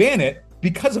didn't ban it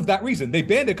because of that reason. They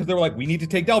banned it because they were like, we need to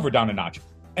take Delver down a notch.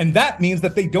 And that means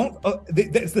that they don't,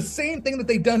 it's the same thing that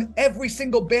they've done every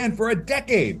single ban for a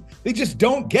decade. They just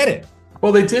don't get it.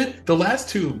 Well, they did. The last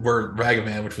 2 were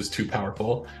Ragavan, which was too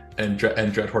powerful, and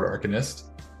Dreadhorde Arcanist.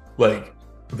 Like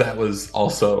that was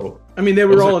also. I mean, they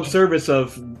were all in service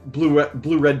of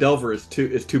blue red Delver is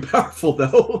too powerful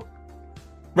though.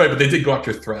 Right, but they did go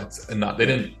after threats and not. They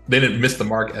didn't miss the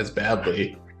mark as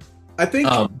badly. I think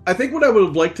what I would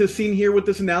have liked to have seen here with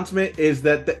this announcement is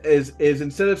that is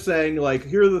instead of saying like,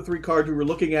 here are the 3 cards we were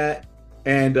looking at,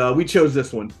 and we chose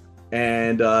this one,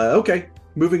 and okay.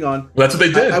 Moving on. Well, that's what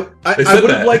they did. I would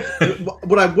have liked.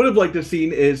 What I would have liked to have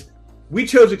seen is we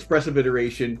chose Expressive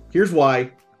Iteration. Here's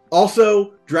why.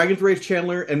 Also, Dragon's Rage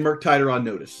Channeler and Murktide are on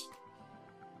notice.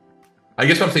 I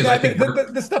guess what I'm saying is I think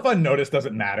the stuff unnoticed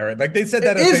doesn't matter. Like they said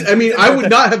that it is. I mean, I would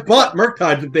not have bought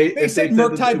Murktide if they said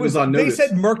Murktide was on notice. They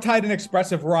said Murktide and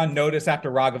Expressive were on notice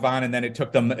after Ragavan, and then it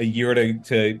took them a year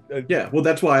to yeah. Well,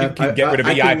 that's why I get rid of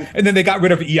EI, and then they got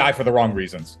rid of EI for the wrong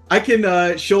reasons. I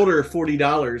can shoulder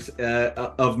 $40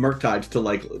 of Murktides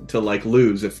to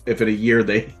lose if in a year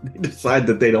they decide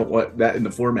that they don't want that in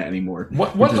the format anymore.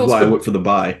 Which is why I went for the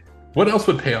buy. What else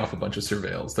would pay off a bunch of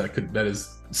surveils that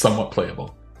is somewhat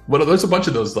playable? There's a bunch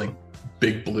of those like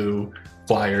big blue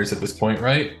flyers at this point,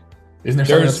 right? Isn't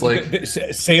there something that's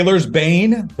like Sailor's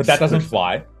Bane, but that doesn't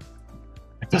fly.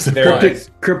 It doesn't fly.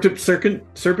 Cryptic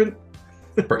Serpent.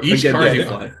 For each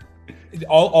card,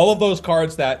 all of those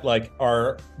cards that like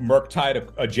are Murktide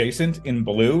adjacent in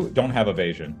blue don't have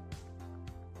evasion.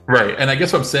 Right, and I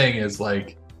guess what I'm saying is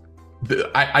like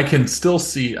I can still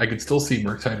see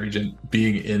Murktide Regent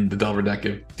being in the Delver deck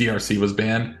if DRC was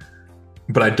banned,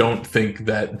 but I don't think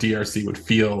that DRC would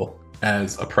feel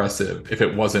as oppressive if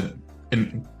it wasn't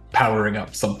in powering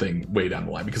up something way down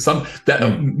the line. Because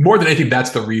more than anything, that's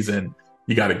the reason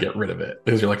you got to get rid of it,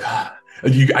 because you're like,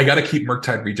 I got to keep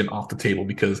Murktide Regent off the table,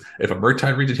 because if a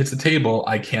Murktide Regent hits the table,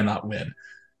 I cannot win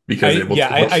because it will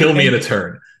kill me in a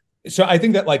turn. So I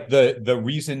think that like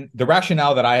the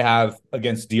rationale that I have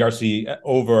against DRC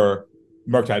over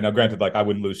Murktide, now granted, like I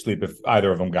wouldn't lose sleep if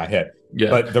either of them got hit. Yeah.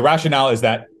 But the rationale is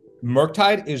that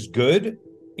Murktide is good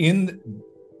in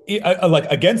like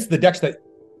against the decks that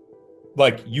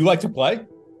like you like to play,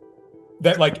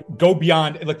 that like go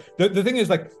beyond. Like the thing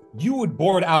is, like, you would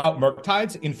board out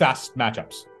Murktides in fast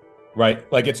matchups, right?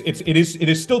 Like it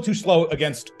is still too slow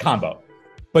against combo,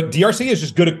 but DRC is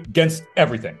just good against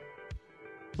everything.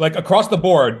 Like across the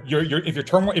board, if your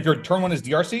turn one is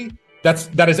DRC,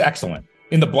 that is excellent.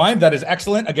 In the blind, that is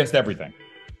excellent against everything.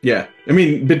 Yeah, I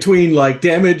mean, between like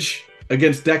damage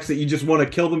against decks that you just want to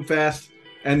kill them fast,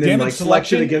 and then damage like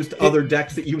selection against other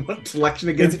decks that you want selection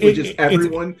against, which is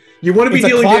everyone. You want to be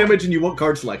dealing damage and you want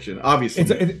card selection,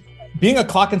 obviously. Being a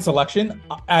clock and selection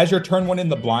as your turn one in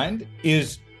the blind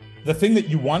is the thing that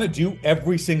you want to do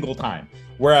every single time.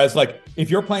 Whereas, like, if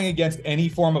you're playing against any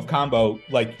form of combo,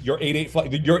 like your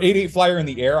 8/8 flyer in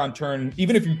the air on turn,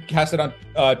 even if you cast it on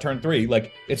turn 3,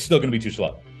 like it's still going to be too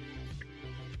slow.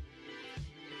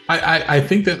 I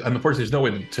think that, unfortunately, there's no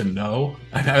way to know.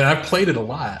 I've played it a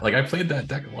lot. Like I played that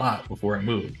deck a lot before I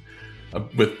moved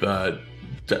with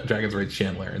Dragon's Rage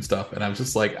Chandler and stuff, and I was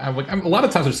just like, a lot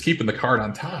of times I'm just keeping the card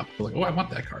on top. I'm like, oh, I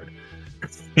want that card,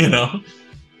 you know.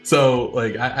 So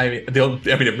like I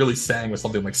mean, it really sang with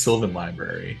something like Sylvan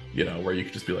Library, you know, where you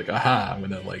could just be like, aha, I'm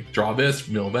gonna like draw this,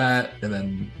 mill that, and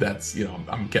then that's, you know,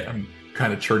 I'm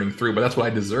kind of churning through. But that's what I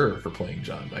deserve for playing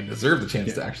Jund. I deserve the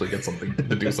chance to actually get something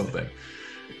to do something.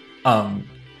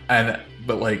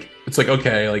 But like it's like,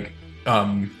 okay, like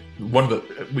one of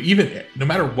the, even no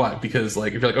matter what, because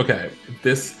like if you're like, okay,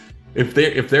 if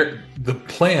the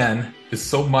plan is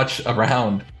so much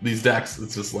around these decks,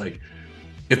 it's just like,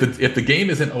 if the game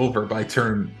isn't over by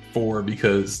turn 4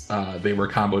 because they were a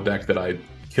combo deck that I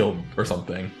killed or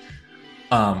something,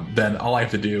 then all I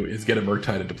have to do is get a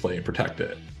Murktide into play and protect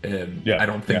it. And I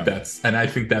don't think I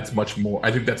think that's much more.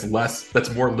 I think that's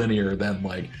more linear than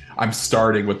like, I'm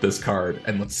starting with this card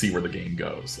and let's see where the game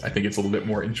goes. I think it's a little bit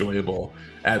more enjoyable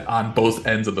on both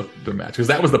ends of the match, because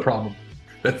that was the problem.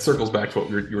 That circles back to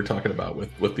what you were talking about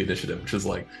with the initiative, which is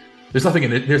like, there's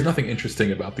nothing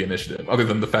interesting about the initiative other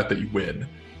than the fact that you win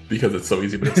because it's so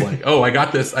easy. But it's like, oh, I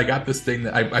got this thing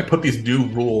that I put these new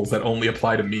rules that only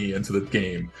apply to me into the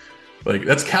game. Like,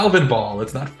 that's Calvin Ball.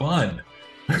 It's not fun.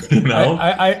 You know,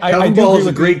 Calvin Ball is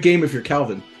a great game if you're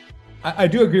Calvin. I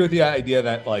do agree with the idea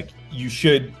that like you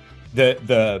should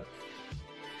the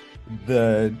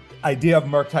idea of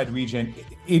Murktide Regent.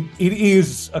 It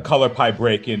is a color pie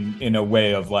break in a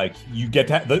way of like, you get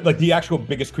to like the actual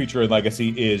biggest creature in Legacy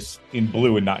is in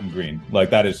blue and not in green. Like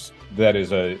that is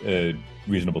a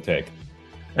reasonable take.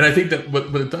 And I think that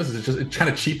what it does is it kind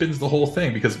of cheapens the whole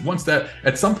thing, because once that,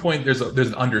 at some point there's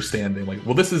an understanding like,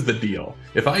 well, this is the deal.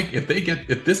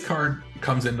 If this card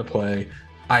comes into play,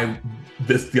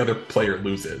 the other player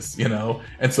loses, you know?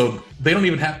 And so they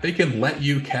can let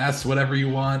you cast whatever you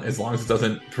want as long as it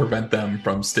doesn't prevent them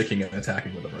from sticking and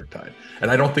attacking with a Murktide. And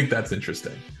I don't think that's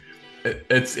interesting.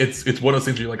 It's one of those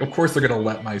things where you're like, of course they're going to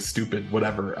let my stupid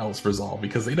whatever else resolve,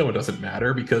 because they know it doesn't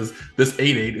matter, because this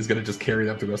 8/8 is going to just carry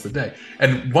them through the rest of the day.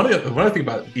 And one other thing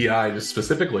about EI just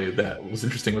specifically that was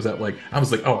interesting was that like, I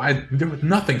was like,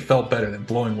 nothing felt better than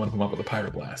blowing one of them up with a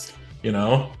Pyroblast, you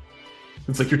know?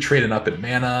 It's like you're trading up in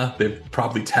mana. They've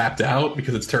probably tapped out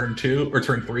because it's turn 2 or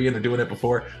turn 3 and they're doing it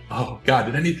before. Oh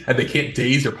God, and they can't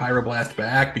daze your Pyroblast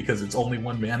back because it's only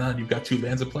 1 mana and you've got 2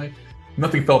 lands at play.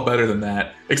 Nothing felt better than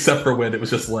that, except for when it was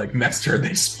just like next turn they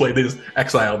just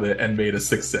exiled it and made a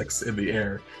 6/6 in the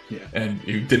air, and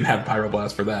you didn't have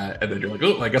Pyroblast for that, and then you're like,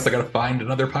 oh, I guess I gotta find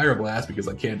another Pyroblast because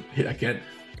I can't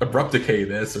Abrupt Decay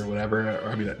this or whatever. Or,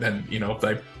 I mean, then if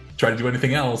I try to do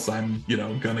anything else, I'm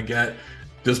gonna get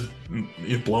just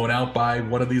blown out by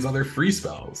one of these other free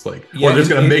spells, or they're just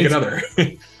gonna make another.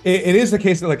 It is the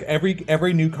case that like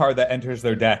every new card that enters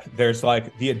their deck, there's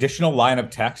like the additional line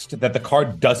of text that the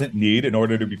card doesn't need in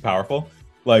order to be powerful.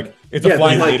 Like it's a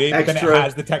flying lady, but then it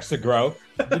has the text to grow.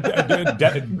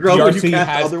 DRC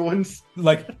has other ones.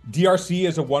 Like DRC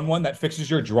is a 1/1 that fixes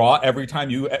your draw every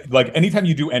time anytime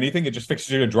you do anything, it just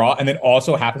fixes your draw, and then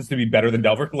also happens to be better than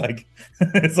Delver. Like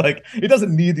it's like it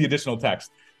doesn't need the additional text.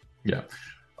 Yeah.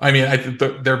 I mean, I think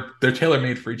they're tailor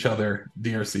made for each other,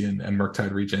 DRC and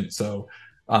Murktide Regent. So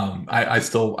I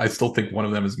still think one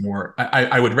of them is more.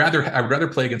 I would rather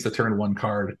play against a turn 1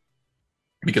 card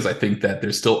because I think that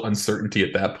there's still uncertainty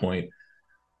at that point,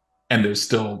 and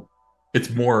it's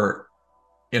more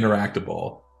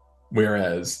interactable,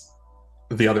 whereas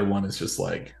the other one is just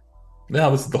like, no,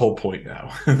 this is the whole point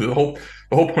now. the whole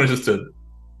point is just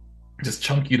to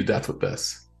chunk you to death with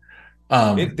this.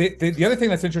 The other thing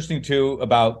that's interesting too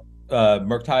about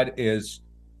Murktide is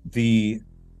the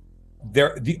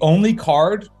only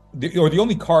card, or the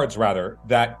only cards rather,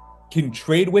 that can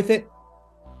trade with it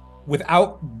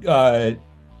without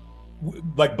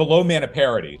like below mana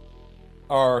parity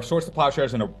are Swords to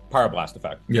Plowshares and a Pyroblast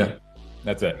effect. Yeah,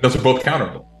 that's it. Those are both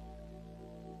counterable.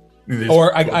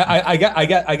 Or I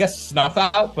guess Snuff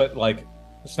Out, but like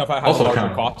Snuff Out has also a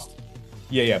larger cost.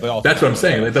 Yeah, but also that's what I'm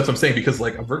saying. Like, that's what I'm saying, because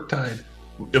like a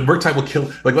Murktide will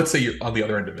kill. Like, let's say you're on the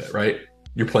other end of it, right?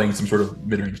 You're playing some sort of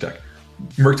mid-range deck.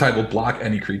 Murktide will block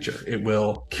any creature. It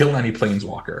will kill any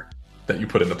Planeswalker that you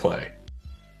put into play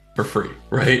for free,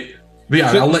 right? But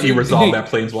yeah, I'll let you resolve that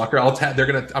Planeswalker.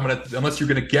 Unless you're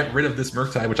gonna get rid of this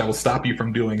Murktide, which I will stop you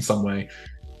from doing some way.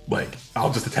 Like,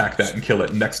 I'll just attack that and kill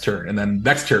it next turn, and then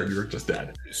next turn you're just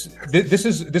dead. This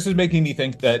is making me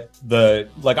think that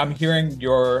I'm hearing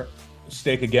your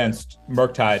stake against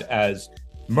Murktide as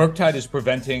Murktide is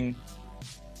preventing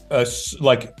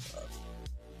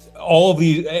all of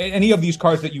any of these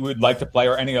cards that you would like to play,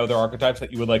 or any other archetypes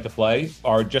that you would like to play,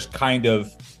 are just kind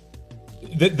of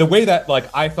the way that like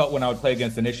I felt when I would play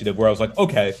against Initiative, where I was like,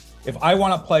 okay, if I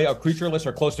want to play a creatureless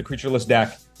or close to creatureless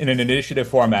deck in an Initiative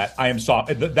format, I am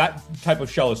soft. That type of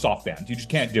shell is soft banned. You just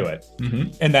can't do it.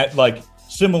 Mm-hmm. And that like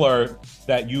similar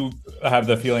that you have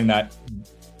the feeling that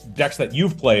decks that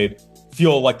you've played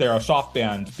feel like they are soft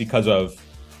banned because of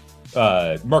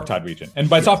Murktide Regent. And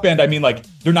by soft banned, I mean like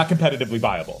they're not competitively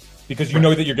viable, because you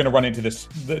know that you're going to run into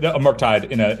a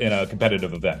Murktide in a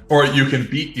competitive event. Or you can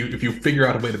beat you if you figure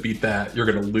out a way to beat that. You're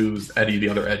going to lose any of the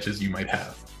other edges you might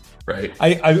have, right?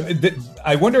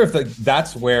 I wonder if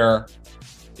that's where,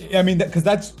 I mean, because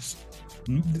that's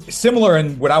similar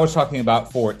in what I was talking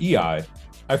about for EI.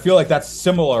 I feel like that's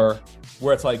similar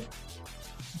where it's like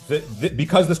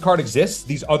because this card exists,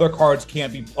 these other cards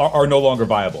are no longer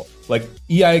viable. Like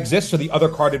EI exists, so the other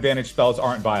card advantage spells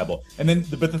aren't viable. And then,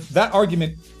 that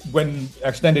argument, when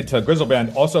extended to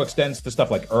Griselbrand, also extends to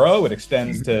stuff like Uro. It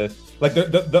extends to like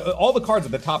all the cards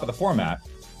at the top of the format.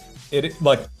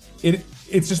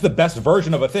 It's just the best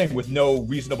version of a thing with no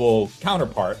reasonable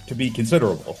counterpart to be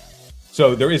considerable.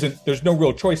 So there's no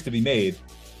real choice to be made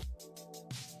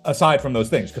aside from those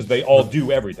things, because they all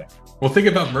do everything. Well, think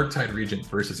about Murktide Regent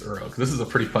versus Uro, because this is a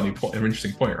pretty funny point, an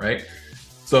interesting point, right?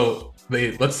 So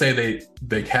let's say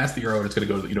they cast the Uro and it's going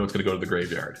to go to it's going to go to the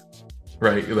graveyard,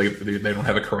 right? Like they don't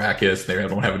have a Karakas, they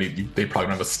don't have any. They probably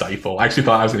don't have a Stifle. I actually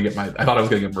thought I was going to get a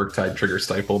Murktide trigger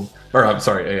stifled, or I'm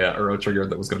sorry, a Uro trigger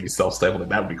that was going to be self-stifled,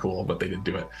 and that would be cool, but they didn't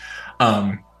do it.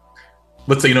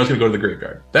 Let's say it's going to go to the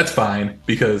graveyard. That's fine,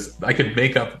 because I could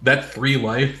make up that 3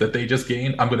 life that they just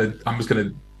gained. I'm just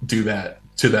gonna do that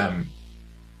to them.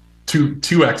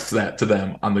 2x that to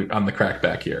them on the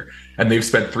crackback here, and they've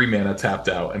spent 3 mana tapped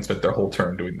out and spent their whole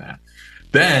turn doing that.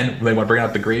 Then when they want to bring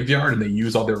out the graveyard and they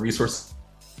use all their resources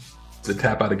to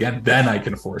tap out again, then I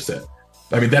can force it.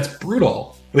 I mean, that's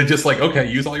brutal. They're just like,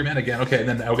 okay, use all your mana again, okay, and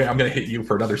then I'm gonna hit you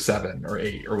for another 7 or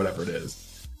 8 or whatever it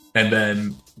is, and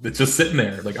then it's just sitting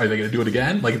there. Like, are they gonna do it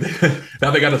again? Like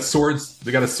now they got a swords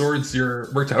your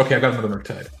Murktide. Okay, I've got another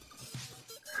Murktide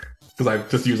because I've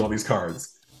just used all these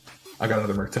cards. I got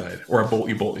another Murktide, or a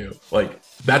bolt you. Like,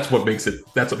 that's what makes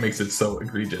it so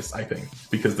egregious, I think,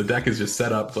 because the deck is just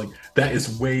set up like that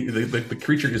is the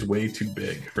creature is way too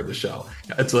big for the shell.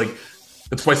 It's like,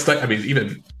 it's why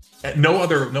even no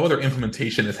other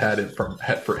implementation has had it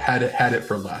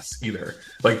for less either.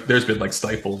 Like there's been like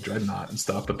Stifle, Dreadnought and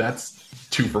stuff, but that's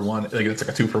 2 for 1. Like it's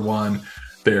like a 2 for 1.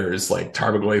 There's like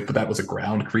Tarmogoyf, but that was a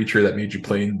ground creature that made you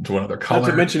play into another color.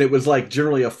 Not to mention it was like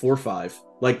generally a 4/5.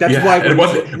 Like that's why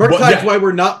why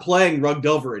we're not playing Rug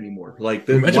Delver anymore. Like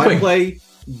why play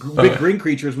big green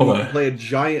creatures when we can play a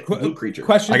giant blue creature?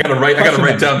 I gotta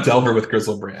write down Delver with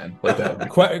Griselbrand like that.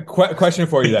 Question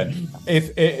for you then: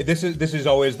 if this is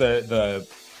always the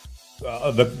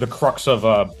crux of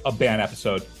a ban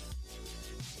episode.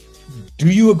 Do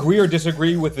you agree or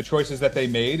disagree with the choices that they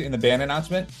made in the ban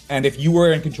announcement? And if you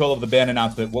were in control of the ban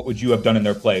announcement, what would you have done in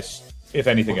their place, if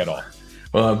anything at all?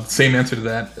 Well, same answer to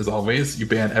that as always. You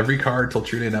ban every card till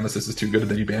True Name Nemesis is too good,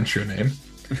 and then you ban True Name.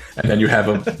 And then you have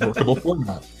a workable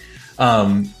format.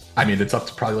 I mean, it's up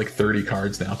to probably like 30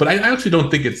 cards now. But I actually don't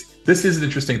think this is an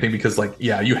interesting thing because, like,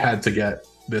 yeah, you had to get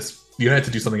this. You had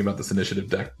to do something about this initiative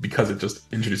deck because it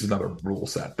just introduces another rule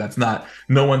set. That's not.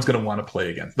 No one's going to want to play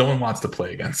against. No one wants to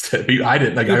play against it. I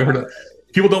didn't. Like, I heard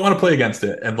people don't want to play against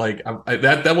it, and like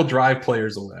that will drive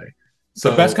players away.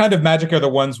 So the best kind of Magic are the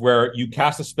ones where you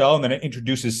cast a spell and then it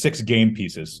introduces 6 game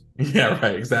pieces. Yeah,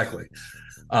 right. Exactly.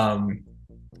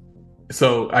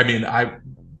 So I mean, that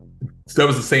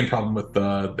was the same problem with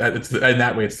in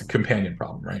that way, it's the companion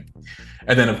problem, right?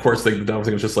 And then, of course, like, the Delver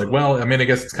thing was just like, well, I mean, I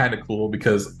guess it's kind of cool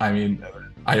because, I mean,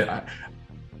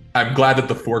 I'm glad that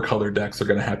the 4-color decks are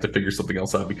going to have to figure something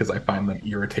else out because I find them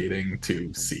irritating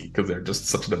to see because they're just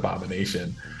such an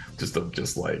abomination.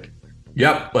 Just like,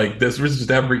 yep, like this was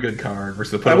just every good card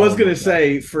versus. I was going to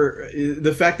say for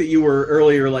the fact that you were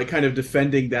earlier like kind of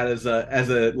defending that as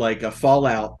a like a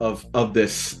fallout of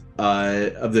this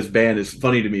ban is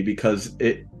funny to me because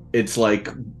it's like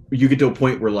you get to a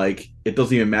point where like it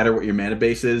doesn't even matter what your mana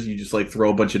base is. You just like throw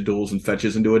a bunch of duels and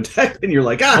fetches into a deck, and you're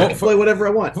like, I can play whatever I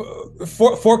want.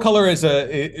 4-color is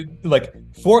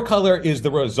 4-color is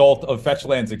the result of fetch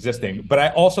lands existing. But I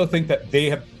also think that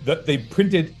they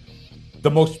printed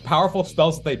the most powerful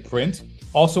spells that they print.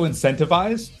 Also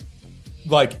incentivize,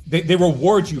 like they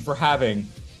reward you for having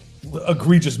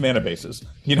egregious mana bases.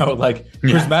 You know, like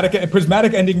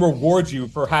Prismatic Ending rewards you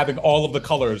for having all of the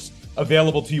colors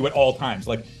available to you at all times.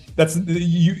 Like that's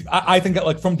I think that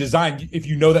like from design, if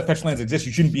you know that fetch lands exist,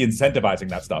 you shouldn't be incentivizing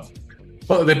that stuff.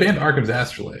 Well, they banned Arcum's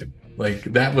Astrolabe. Like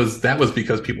that was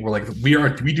because people were like,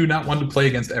 we do not want to play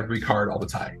against every card all the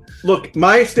time. Look,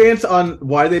 my stance on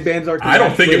why they banned Arcum's I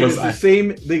don't think it was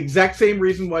the exact same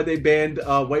reason why they banned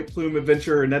White Plume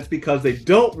Adventure, and that's because they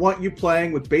don't want you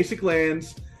playing with basic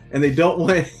lands, and they don't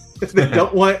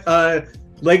want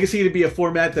Legacy to be a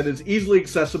format that is easily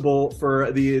accessible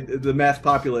for the mass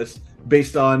populace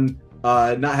based on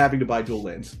not having to buy dual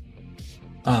lands.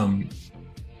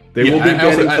 They will be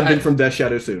banning something from Death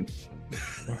Shadow soon.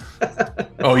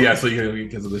 Oh yeah, so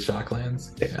because of the shock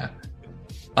lands, yeah.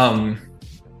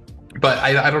 But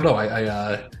I don't know.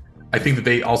 I think that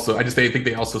they think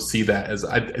they also see that as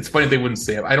it's funny they wouldn't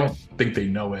say it. I don't think they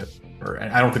know it, or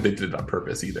I don't think they did it on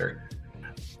purpose either.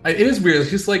 It is weird.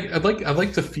 It's just like I'd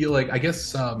like to feel like I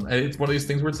guess it's one of these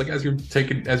things where it's like as you're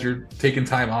taking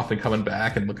time off and coming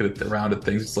back and looking around at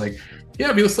things, it's like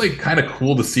I mean it's like kind of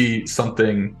cool to see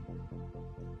something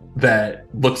that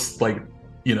looks like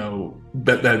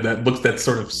that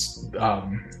sort of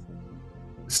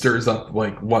stirs up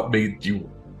like what made you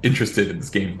interested in this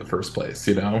game in the first place,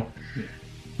 you know?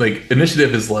 Like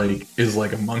Initiative is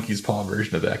like a monkey's paw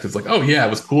version of that. It's like, oh yeah, it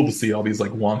was cool to see all these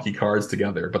like wonky cards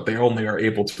together, but they only are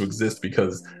able to exist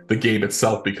because the game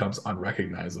itself becomes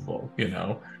unrecognizable, you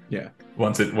know? Yeah.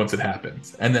 Once it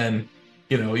happens. And then,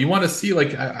 you want to see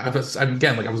like I was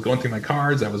going through my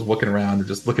cards, I was looking around and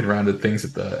just looking around at things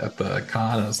at the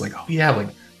con, and I was like, oh yeah, like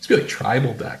it's be like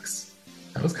tribal decks.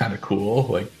 That was kind of cool.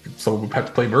 Like, so we have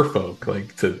to play Merfolk,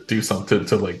 like to do something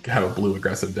to like have a blue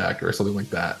aggressive deck or something like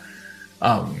that.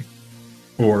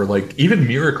 Or like even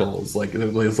Miracles, like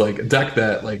it was like a deck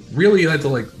that like really had to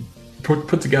like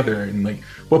put together, and like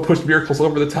what pushed Miracles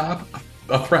over the top?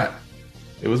 A threat.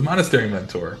 It was Monastery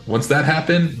Mentor. Once that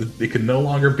happened, it could no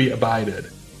longer be abided,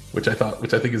 which I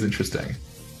think is interesting.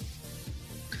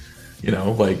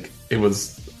 Like it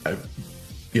was, I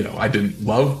didn't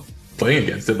love playing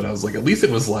against it, but I was like, at least it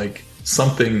was like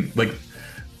something like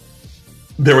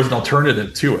there was an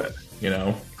alternative to it,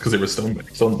 because it was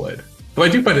Stoneblade. But I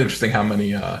do find it interesting how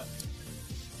many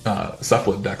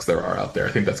Cephalid decks there are out there.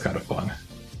 I think that's kind of fun.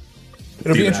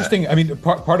 It'll be interesting. I mean,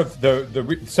 part of the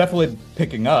Cephalid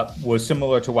picking up was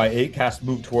similar to why 8cast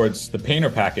moved towards the Painter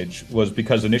package, was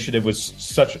because Initiative was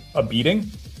such a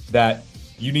beating that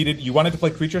you wanted to play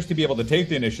creatures to be able to take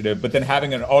the initiative, but then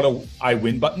having an auto I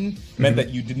win button meant that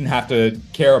you didn't have to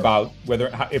care about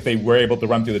if they were able to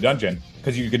run through the dungeon,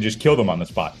 because you could just kill them on the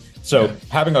spot. So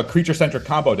having a creature-centric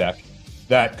combo deck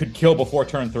that could kill before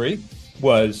turn 3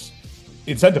 was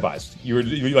incentivized.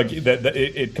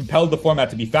 It compelled the format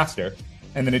to be faster,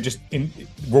 and then it just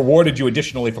rewarded you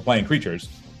additionally for playing creatures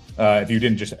if you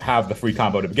didn't just have the free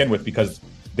combo to begin with, because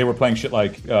they were playing shit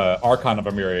like Archon of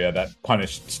Emeria that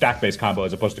punished stack-based combo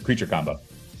as opposed to creature combo.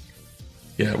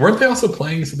 Yeah, weren't they also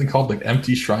playing something called like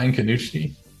Empty Shrine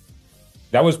Kanushi?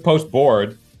 That was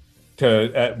post-board,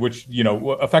 which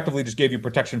effectively just gave you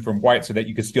protection from white so that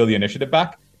you could steal the initiative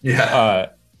back. Yeah.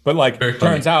 But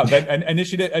turns out that an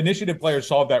initiative players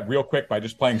solved that real quick by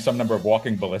just playing some number of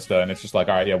walking ballista, and it's just like,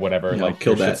 all right, yeah, whatever. No,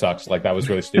 kill that. Shit sucks. That was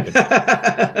really stupid.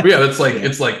 But yeah,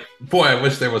 it's like, boy, I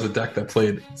wish there was a deck that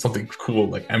played something cool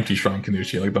like Empty Shrine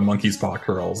Kanushi, like the Monkey's Paw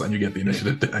Curls, and you get the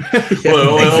initiative deck. It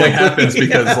only happens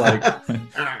because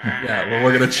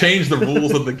we're gonna change the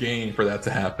rules of the game for that to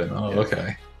happen. Oh,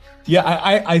 okay. Yeah,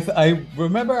 I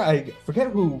remember, I forget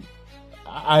who.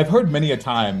 I've heard many a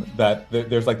time that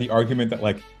there's the argument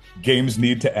that games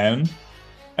need to end,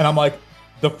 and I'm like,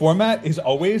 the format is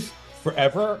always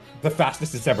forever the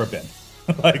fastest it's ever been.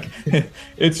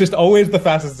 It's just always the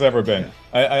fastest it's ever been.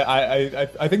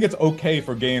 I think it's okay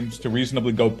for games to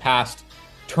reasonably go past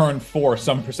turn 4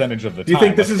 some percentage of the time. Do you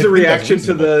think this is a reaction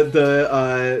to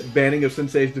the banning of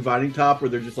Sensei's Dividing Top, where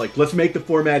they're just like, let's make the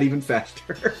format even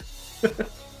faster?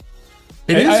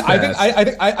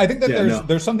 I think that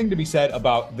there's something to be said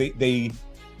about they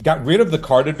got rid of the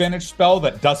card advantage spell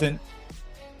that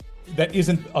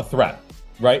isn't a threat,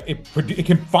 right? It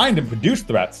can find and produce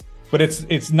threats, but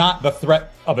it's not the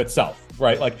threat of itself,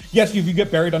 right? Yes, if you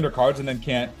get buried under cards and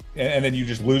then you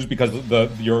just lose because they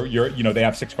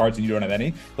have 6 cards and you don't have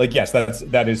any. Yes,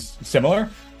 that is similar,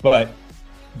 but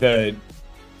it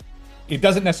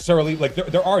doesn't necessarily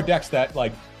there are decks that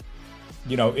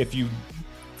if you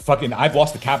I've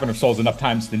lost the Cavern of Souls enough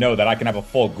times to know that I can have a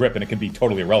full grip and it can be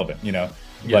totally irrelevant, Yeah.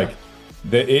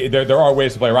 There are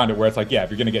ways to play around it where it's if you're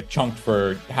going to get chunked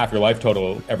for half your life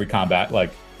total every combat, all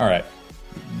right,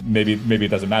 maybe it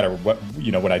doesn't matter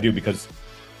what I do, because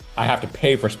I have to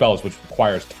pay for spells, which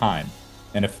requires time.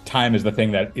 And if time is the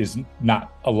thing that is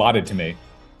not allotted to me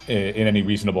in any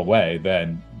reasonable way,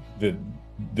 then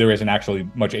there isn't actually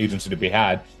much agency to be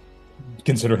had,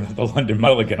 considering that the London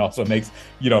Mulligan also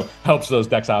helps those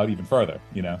decks out even further,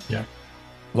 Yeah.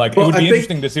 It would be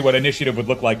interesting to see what initiative would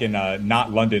look like in a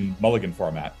not London Mulligan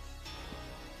format.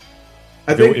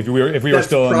 If we were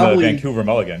still in the Vancouver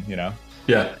Mulligan,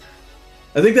 Yeah.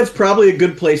 I think that's probably a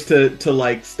good place to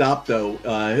stop though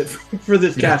for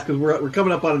this cast, because we're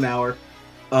coming up on an hour.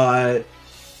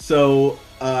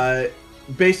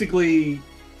 Basically,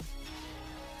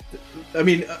 I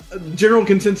mean, general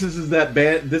consensus is that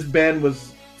this ban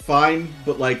was fine,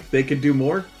 but they could do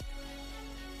more.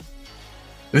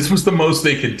 This was the most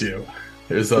they could do.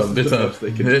 There's a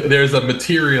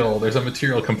material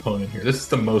component here. This is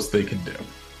the most they can do,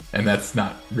 and that's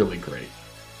not really great.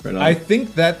 Right. I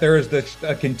think that there is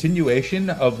a continuation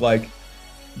of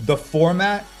the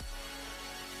format.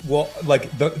 Well,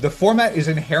 the format is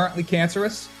inherently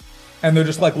cancerous, and they're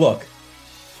just look,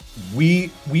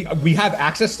 we have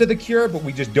access to the cure, but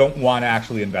we just don't want to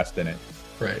actually invest in it.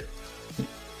 Right.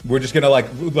 We're just gonna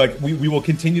we will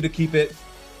continue to keep it,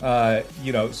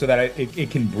 so that it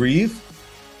can breathe,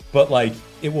 but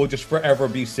it will just forever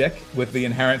be sick with the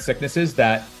inherent sicknesses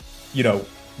that,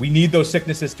 we need those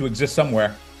sicknesses to exist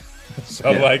somewhere.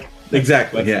 So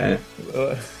exactly, yeah.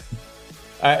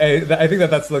 I think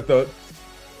that's the.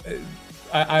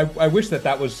 I wish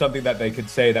that was something that they could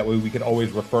say, that way we could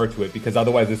always refer to it, because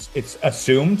otherwise it's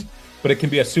assumed, but it can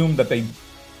be assumed that they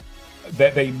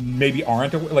maybe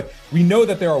aren't aware. We know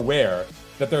that they're aware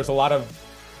that there's a lot of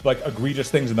egregious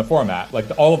things in the format,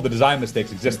 all of the design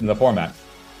mistakes exist in the format,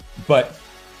 but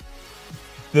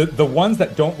the ones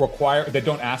that don't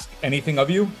ask anything of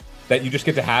you, that you just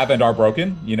get to have and are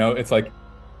broken, it's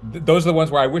those are the ones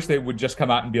where I wish they would just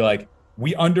come out and be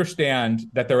we understand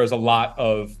that there is a lot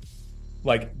of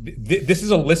this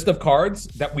is a list of cards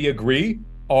that we agree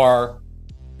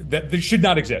that they should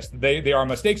not exist. They are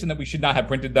mistakes, and that we should not have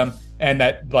printed them, and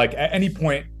that at any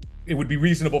point it would be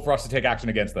reasonable for us to take action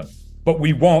against them. But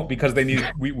we won't, because they need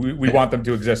we want them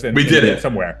to exist. We did it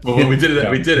somewhere. Well, we did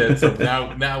it. We did it. So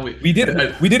now we did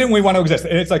it. We did it. And we want to exist.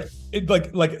 And it's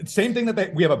like same thing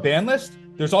that we have a ban list.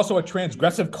 There's also a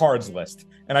transgressive cards list,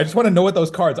 and I just want to know what those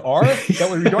cards are. That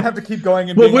way we don't have to keep going.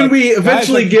 And well, when we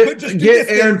eventually get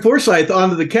Aaron thing. Forsyth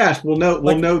onto the cast, we'll know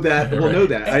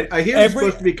that. I hear he's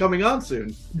supposed to be coming on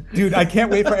soon. Dude, I can't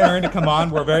wait for Aaron to come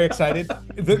on. We're very excited.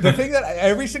 The thing that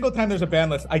every single time there's a ban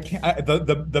list,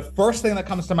 the first thing that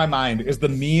comes to my mind is the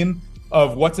meme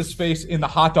of what's his face in the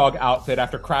hot dog outfit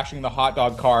after crashing the hot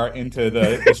dog car into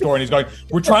the store, and he's going,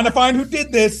 "We're trying to find who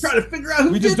did this. Trying to figure out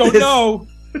who we did just don't this. know.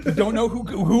 We don't know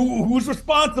who's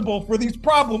responsible for these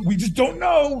problems. We just don't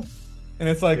know." And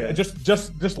it's like,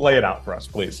 just lay it out for us,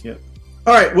 please. Yeah.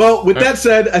 All right. Well, with that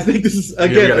said, I think this is a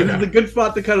good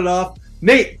spot to cut it off.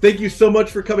 Nate, thank you so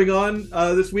much for coming on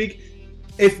this week.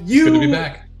 If you good to be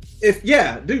back.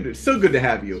 Dude, it's so good to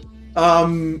have you.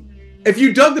 If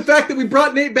you dug the fact that we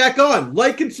brought Nate back on,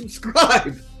 like and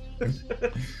subscribe.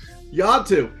 You ought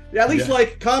to. Yeah, at least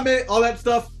like, comment, all that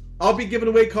stuff. I'll be giving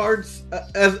away cards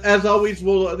as always.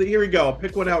 Here we go. I'll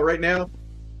pick one out right now.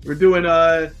 We're doing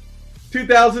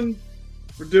 2000.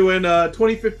 We're doing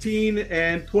 2015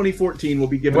 and 2014. We'll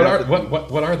be giving out.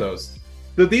 What are those?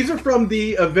 So these are from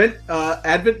the event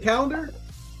advent calendar.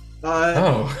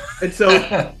 And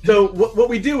so what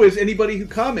we do is anybody who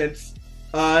comments,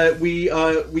 we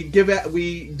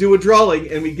do a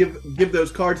drawing and we give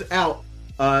those cards out,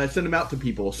 send them out to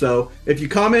people. So if you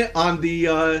comment on this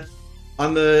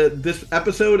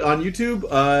episode on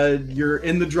YouTube, you're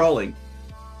in the drawing.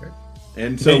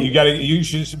 And so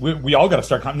we all gotta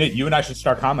start commenting. You and I should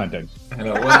start commenting. I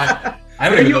know. Well, I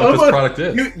don't even know what this product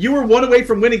is. You were one away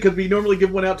from winning because we normally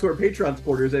give one out to our Patreon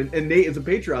supporters, and Nate is a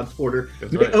Patreon supporter.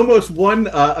 That's Nate right. almost won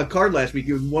a card last week.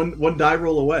 He was one die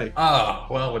roll away. Oh,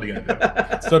 well, what are you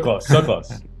gonna do? So close. All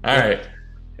right.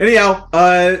 Anyhow,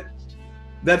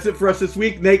 that's it for us this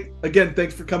week. Nate, again,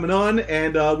 thanks for coming on,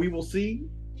 and we will see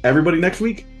everybody next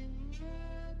week.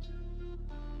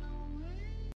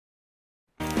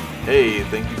 Hey,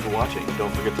 thank you for watching.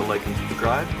 Don't forget to like and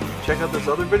subscribe. Check out this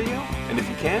other video, and if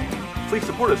you can, please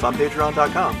support us on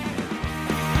patreon.com.